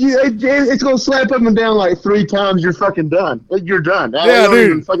 It's going to slap up and down like 3 times. You're fucking done. You're done. Yeah,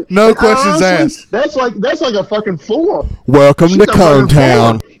 dude. No questions asked. That's like a fucking 4. Welcome to Cone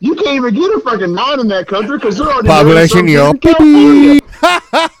Town. You can't even get a fucking 9 in that country because they're already Population, in California.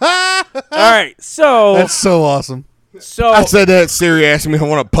 All right, so That's so awesome. I said that. Siri asked me if I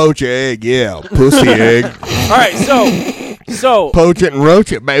want to poach an egg. Yeah, pussy egg. all right, so Poach it and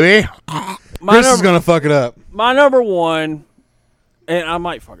roach it, baby. Chris is going to fuck it up. my number one, and I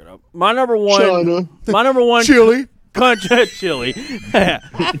might fuck it up. My number one, China. my number one Chili. country, Chile.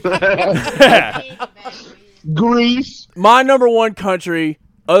 Greece. My number one country,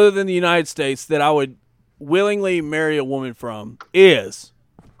 other than the United States, that I would willingly marry a woman from is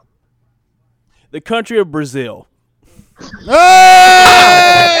the country of Brazil.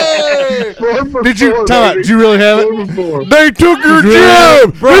 Hey! 4 for Did you 4, tell it? baby. Did you really have 4 it? for 4. They took your Bro.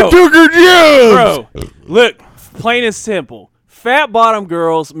 job. Bro. They took your job. Bro, look, plain and simple. Fat bottom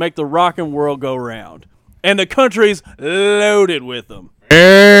girls make the rockin' world go round. And the country's loaded with them.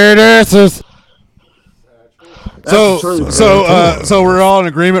 And asses. That's true. So we're all in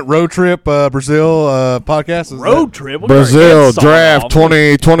agreement. Road trip, Brazil podcast. Is Road trip? We're gonna Brazil get some draft off.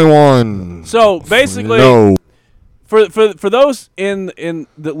 2021. So basically, No. for those in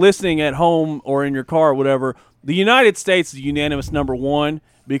the listening at home or in your car or whatever, the United States is unanimous number one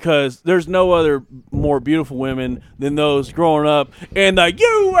because there's no other more beautiful women than those growing up in the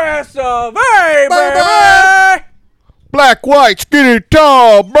U.S. of A. Baby. Black, white, skinny,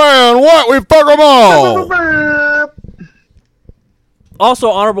 tall, brown, white. We fuck them all. Also,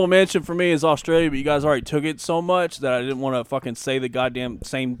 honorable mention for me is Australia, but you guys already took it so much that I didn't want to fucking say the goddamn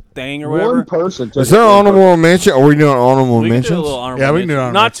same thing or whatever. One person. took Is there it. an honorable mention? Are we doing honorable We can do a mentions? little honorable Yeah, we can do mention.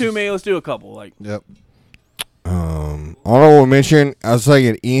 honorable Not too mentions. many. Let's do a couple. Like, Yep. Honorable mention. I was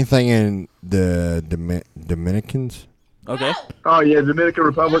thinking anything in the Dominicans. okay. Oh yeah, Dominican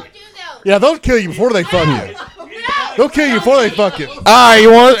Republic. Don't do those. Yeah, they'll kill you before they fuck you. They'll kill you before they fuck you. Ah,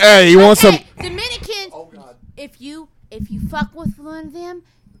 you want some? Okay, Dominicans. If you fuck with one of them,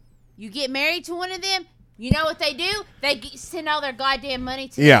 you get married to one of them. You know what they do? They send all their goddamn money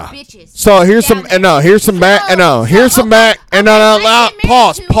to Yeah. these bitches. So here's Down some, there. here's some back, here's some back, and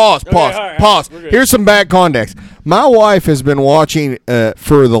pause. all right, we're good. Here's some back context. My wife has been watching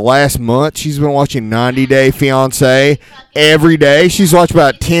for the last month. She's been watching 90 Day Fiance every day. She's watched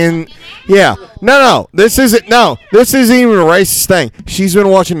about 10. Yeah, no, this isn't even a racist thing. She's been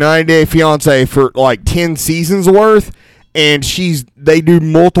watching 90 Day Fiance for like 10 seasons worth. And they do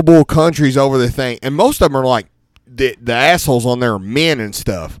multiple countries over the thing, and most of them are like the assholes on there are men and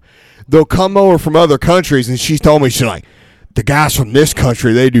stuff. They'll come over from other countries, and she's told me, she's like, the guys from this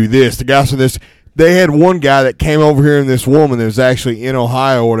country, they do this. The guys from this, they had one guy that came over here, and this woman that was actually in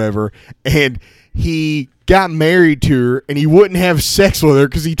Ohio or whatever, and he got married to her, and he wouldn't have sex with her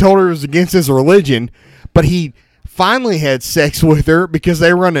because he told her it was against his religion, but he finally had sex with her because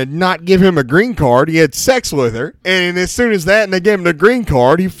they were going to not give him a green card. He had sex with her, and as soon as that and they gave him the green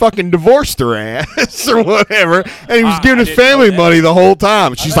card, he fucking divorced her ass or whatever, and he was giving his family money the whole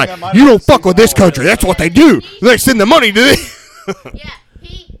time. She's like, you don't fuck with this country. That's what they do. They send the money to this. Yeah,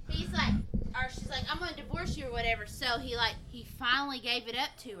 he's like, or she's like, I'm gonna divorce you or whatever. So he finally gave it up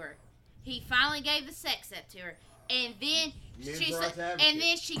to her. He finally gave the sex up to her, and then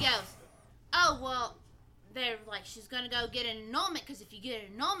she goes, oh well. They're like, she's gonna go get an annulment because if you get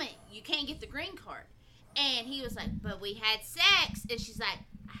an annulment, you can't get the green card. And he was like, but we had sex. And she's like,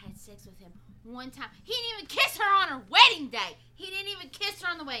 I had sex with him one time. He didn't even kiss her on her wedding day. He didn't even kiss her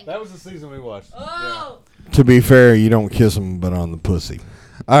on the wedding day. That was the season we watched. Oh. To be fair, you don't kiss them but on the pussy.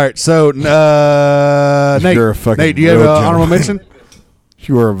 All right, so You're a Nate, fucking Nate, do you have real an honorable gentleman. mention?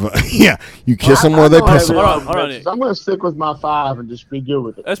 Yeah, you kiss them where they piss them. Hold on, Nick. I'm going to stick with my 5 and just be good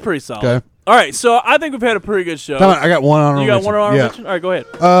with it. That's pretty solid. Okay. All right, so I think we've had a pretty good show. Come on, I got one honorable You got mention. one honorable Yeah. mention? All right, go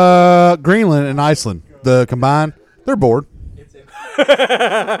ahead. Greenland and Iceland, the combined, they're bored.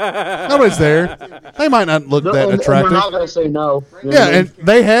 Nobody's there. They might not look that And attractive. we're not going to say no. You know Yeah, what I mean? and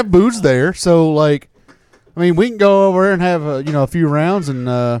they have booze there, so like, I mean, we can go over there and have a few rounds and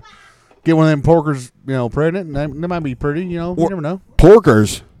get one of them porkers, pregnant, and they might be pretty. You never know.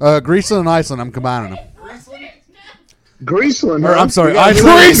 Porkers. Greeceland and Iceland, I'm combining them. Greaseland. Or, I'm sorry, We gotta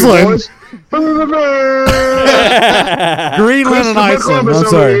Iceland. get it, Greaseland. boys. Greenland and Iceland. Columbus I'm over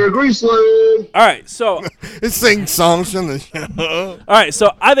sorry. here, Greaseland. All right, so It sings songs from the show. all right,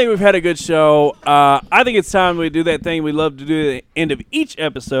 so I think we've had a good show. I think it's time we do that thing we love to do at the end of each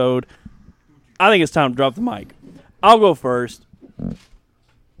episode. I think it's time to drop the mic. I'll go first.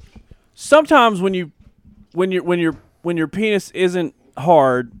 Sometimes when your penis isn't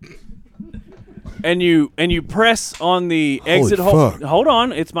hard, and you press on the exit hole. Hold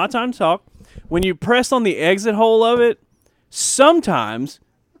on, it's my time to talk. When you press on the exit hole of it, sometimes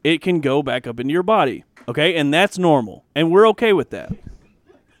it can go back up into your body. Okay, and that's normal, and we're okay with that.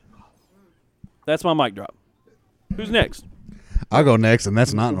 That's my mic drop. Who's next? I'll go next, and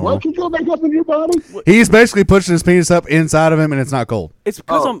that's not normal. What can go back up in your body? He's basically pushing his penis up inside of him, and it's not cold. It's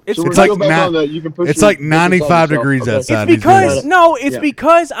because It's like 95 degrees outside. It's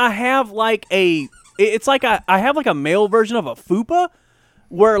because I have like I have like a male version of a fupa,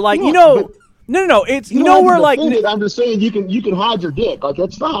 where like No. It's where like I'm just saying you can hide your dick. Like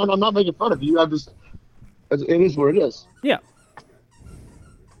that's fine. I'm not making fun of you. It is what it is. Yeah.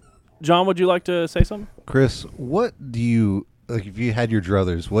 John, would you like to say something? Chris, what do you like if you had your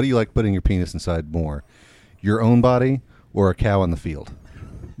druthers? What do you like putting your penis inside more, your own body or a cow in the field?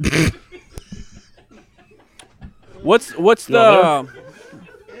 What's the?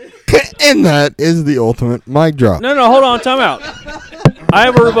 And that is the ultimate mic drop. No, hold on, time out. I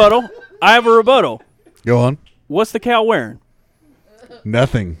have a rebuttal. Go on. What's the cow wearing?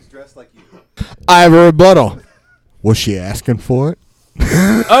 Nothing. Dressed like you. I have a rebuttal. Was she asking for it?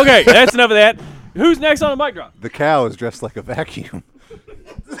 Okay, that's enough of that. Who's next on the mic drop? The cow is dressed like a vacuum.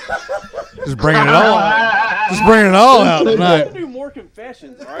 Just bringing it all out. Just bringing it all out tonight. Do more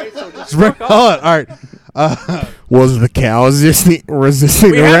confessions, all right? So Just bring it all out. All right. Was the cow resisting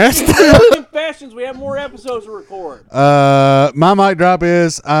arrest? Confessions. We have more episodes to record. My mic drop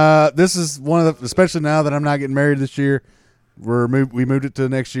is this is one of the, especially now that I'm not getting married this year. We moved it to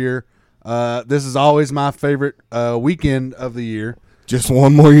next year. This is always my favorite weekend of the year. Just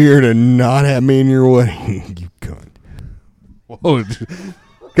one more year to not have me in your wedding. You cunt. Whoa.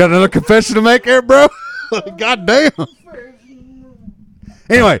 Got another confession to make there, bro? God damn.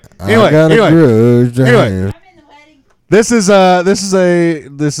 Anyway. This is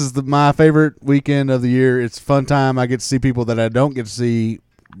my favorite weekend of the year. It's a fun time. I get to see people that I don't get to see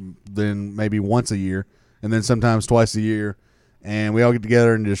then maybe once a year, and then sometimes twice a year, and we all get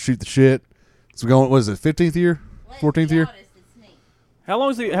together and just shoot the shit. It's going. What is it? 15th year? 14th year? How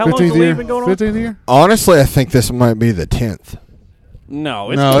long's the league been going on? 15th year? Honestly, I think this might be the 10th. No,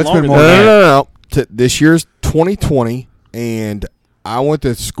 it's been more. No. This year's 2020, and I went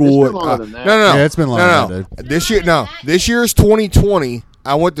to school. It's been longer than that. No. Yeah, it's been longer than that, dude. This year's 2020.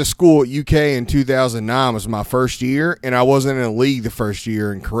 I went to school at UK in 2009 was my first year, and I wasn't in a league the first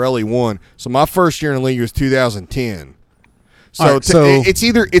year, and Corelli won. So my first year in the league was 2010. So,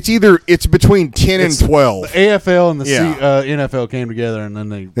 it's between 10 and 12. The AFL and the NFL came together, and then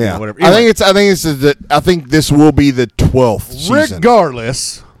they whatever. Anyway, I think this will be the 12th season.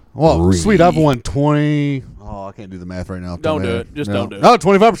 Regardless, sweet, I've won 20. Oh, I can't do the math right now. Don't do it. Don't do it. No,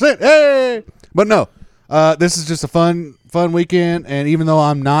 25%. Hey, but no. This is just a fun weekend, and even though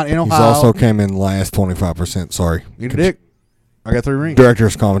I'm not in Ohio, he's also came in last 25%. Sorry, eat a dick. I got 3 rings.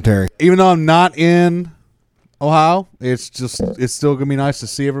 Director's commentary. Even though I'm not in Ohio, it's still gonna be nice to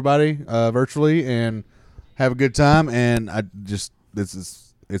see everybody virtually and have a good time. And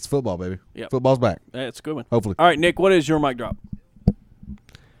it's football, baby. Yep. Football's back. That's a good one. Hopefully. All right, Nick, what is your mic drop?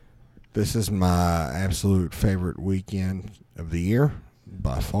 This is my absolute favorite weekend of the year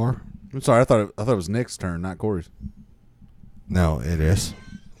by far. I'm sorry, I thought it was Nick's turn, not Corey's. No, it is.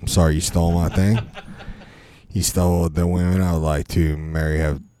 I'm sorry, you stole my thing. You stole the women I would like to marry,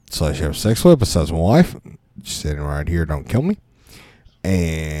 have sex with, besides my wife. She's sitting right here. Don't kill me.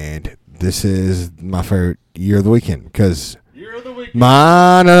 And this is my favorite year of the weekend because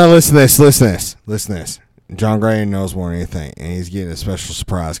listen to this. John Gray knows more than anything, and he's getting a special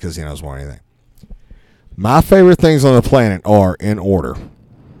surprise because he knows more than anything. My favorite things on the planet are in order.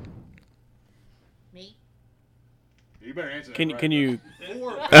 Can you?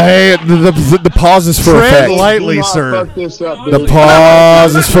 Hey, the pause is for effect. Tread lightly, sir. The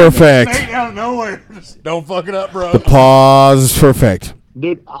pause is for effect. Out of nowhere. Don't fuck it up, bro. The pause is for effect.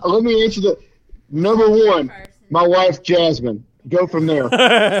 Dude, let me answer the number one. My wife, Jasmine. Go from there.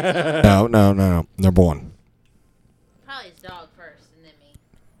 No. Number one. Probably his dog first, and then me.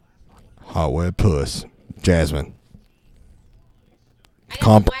 Hot wet puss. Jasmine.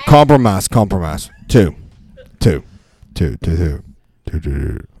 Compromise. Two.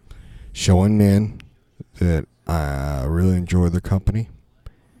 Showing men that I really enjoy their company.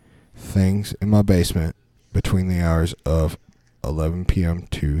 Things in my basement between the hours of 11 p.m.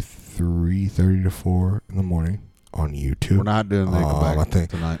 to 3:30 to 4 in the morning on YouTube. We're not doing Nickelback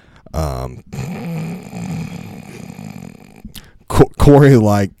tonight. Corey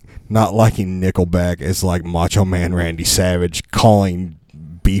not liking Nickelback is like Macho Man Randy Savage calling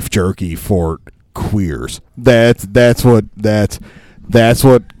beef jerky for queers. That's what the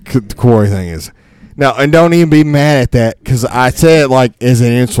Corey thing is. Now, and don't even be mad at that because I say it like as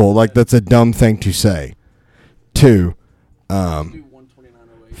an insult, like that's a dumb thing to say. 2,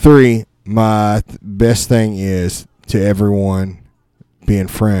 3. My best thing is to everyone being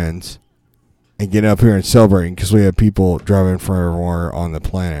friends and getting up here and celebrating because we have people driving from everywhere on the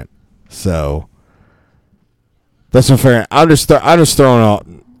planet. So that's unfair. I'm just throwing out.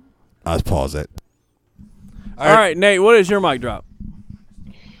 I'll pause it. All right, Nate, what is your mic drop?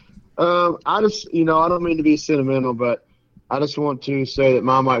 I just, I don't mean to be sentimental, but I just want to say that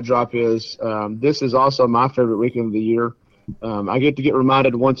my mic drop is this is also my favorite weekend of the year. I get to get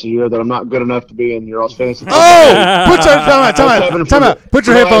reminded once a year that I'm not good enough to be in your all's fantasy. Oh! Time out. Put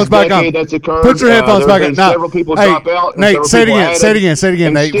your headphones back on. Put your headphones back on. Several people drop out. Nate, say it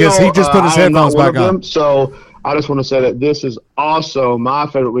again, Nate, because he just put his headphones back on. So I just want to say that this is also my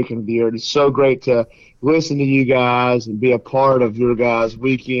favorite weekend of the year. It's so great to listen to you guys and be a part of your guys'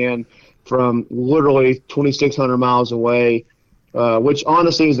 weekend from literally 2,600 miles away, which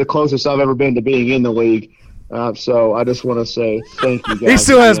honestly is the closest I've ever been to being in the league. So I just want to say thank you, guys. He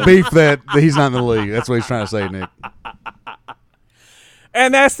still has beef that he's not in the league. That's what he's trying to say, Nick.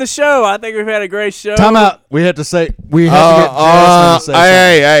 And that's the show. I think we've had a great show. Time out. We have to say to get Jasmine to say something.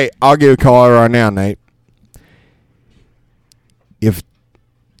 Hey, I'll give a call right now, Nate. If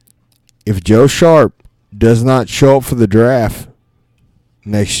Joe Sharp does not show up for the draft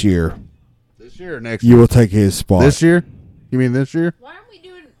next year, this year or next you will take his spot. This year? You mean this year? Why aren't we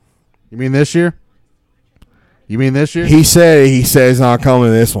doing? You mean this year? He said he's not coming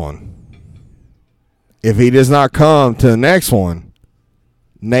to this one. If he does not come to the next one,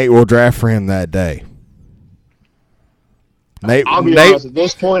 Nate will draft for him that day. I'll be honest, at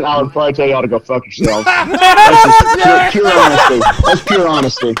this point, I would probably tell y'all to go fuck yourselves. That's just pure honesty. That's pure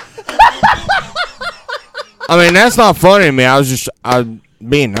honesty. I mean, that's not funny to me. I'm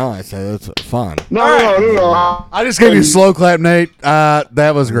being nice. That's fine. No. I just gave you a slow clap, Nate.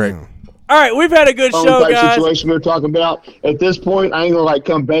 That was great. All right, we've had a good show, guys. Situation we were talking about. At this point, I ain't gonna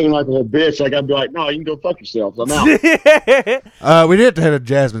come begging like a little bitch. Like I'd be like, no, you can go fuck yourselves. I'm out. We did have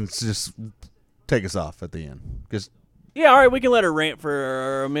Jasmine just take us off at the end because. Yeah, all right, we can let her rant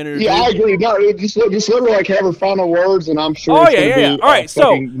for a minute or two. Yeah, I agree. No, just let her like have her final words, and I'm sure. Oh yeah. All right,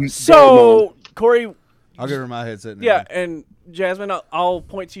 so Corey, I'll give her my headset. Yeah, and Jasmine, I'll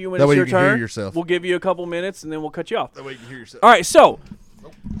point to you when that it's way your you can turn. Hear yourself. We'll give you a couple minutes, and then we'll cut you off. That way you can hear yourself. All right, so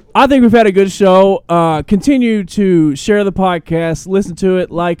I think we've had a good show. Continue to share the podcast, listen to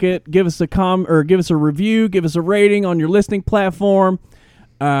it, like it, give us a give us a review, give us a rating on your listening platform.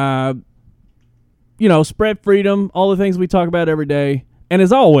 Spread freedom, all the things we talk about every day. And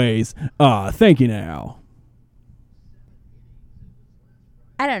as always, thank you now.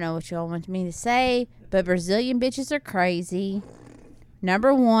 I don't know what y'all want me to say, but Brazilian bitches are crazy.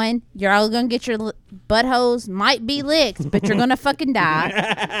 Number one, you're all going to get your buttholes might be licked, but you're going to fucking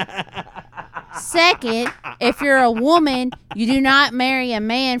die. Second, if you're a woman, you do not marry a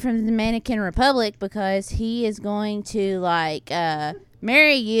man from the Dominican Republic because he is going to,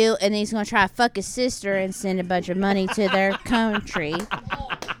 marry you, and he's going to try to fuck his sister and send a bunch of money to their country.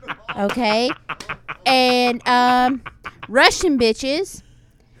 Okay? And Russian bitches,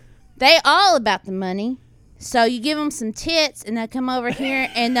 they all about the money. So you give them some tits, and they'll come over here,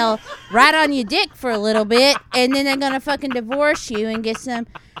 and they'll ride on your dick for a little bit, and then they're going to fucking divorce you and get some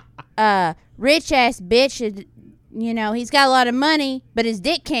rich-ass bitch. He's got a lot of money, but his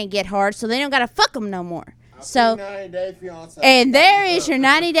dick can't get hard, so they don't got to fuck him no more. So, and there is your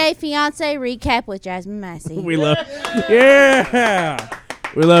 90-Day Fiance recap with Jasmine Massey. We love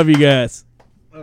you guys.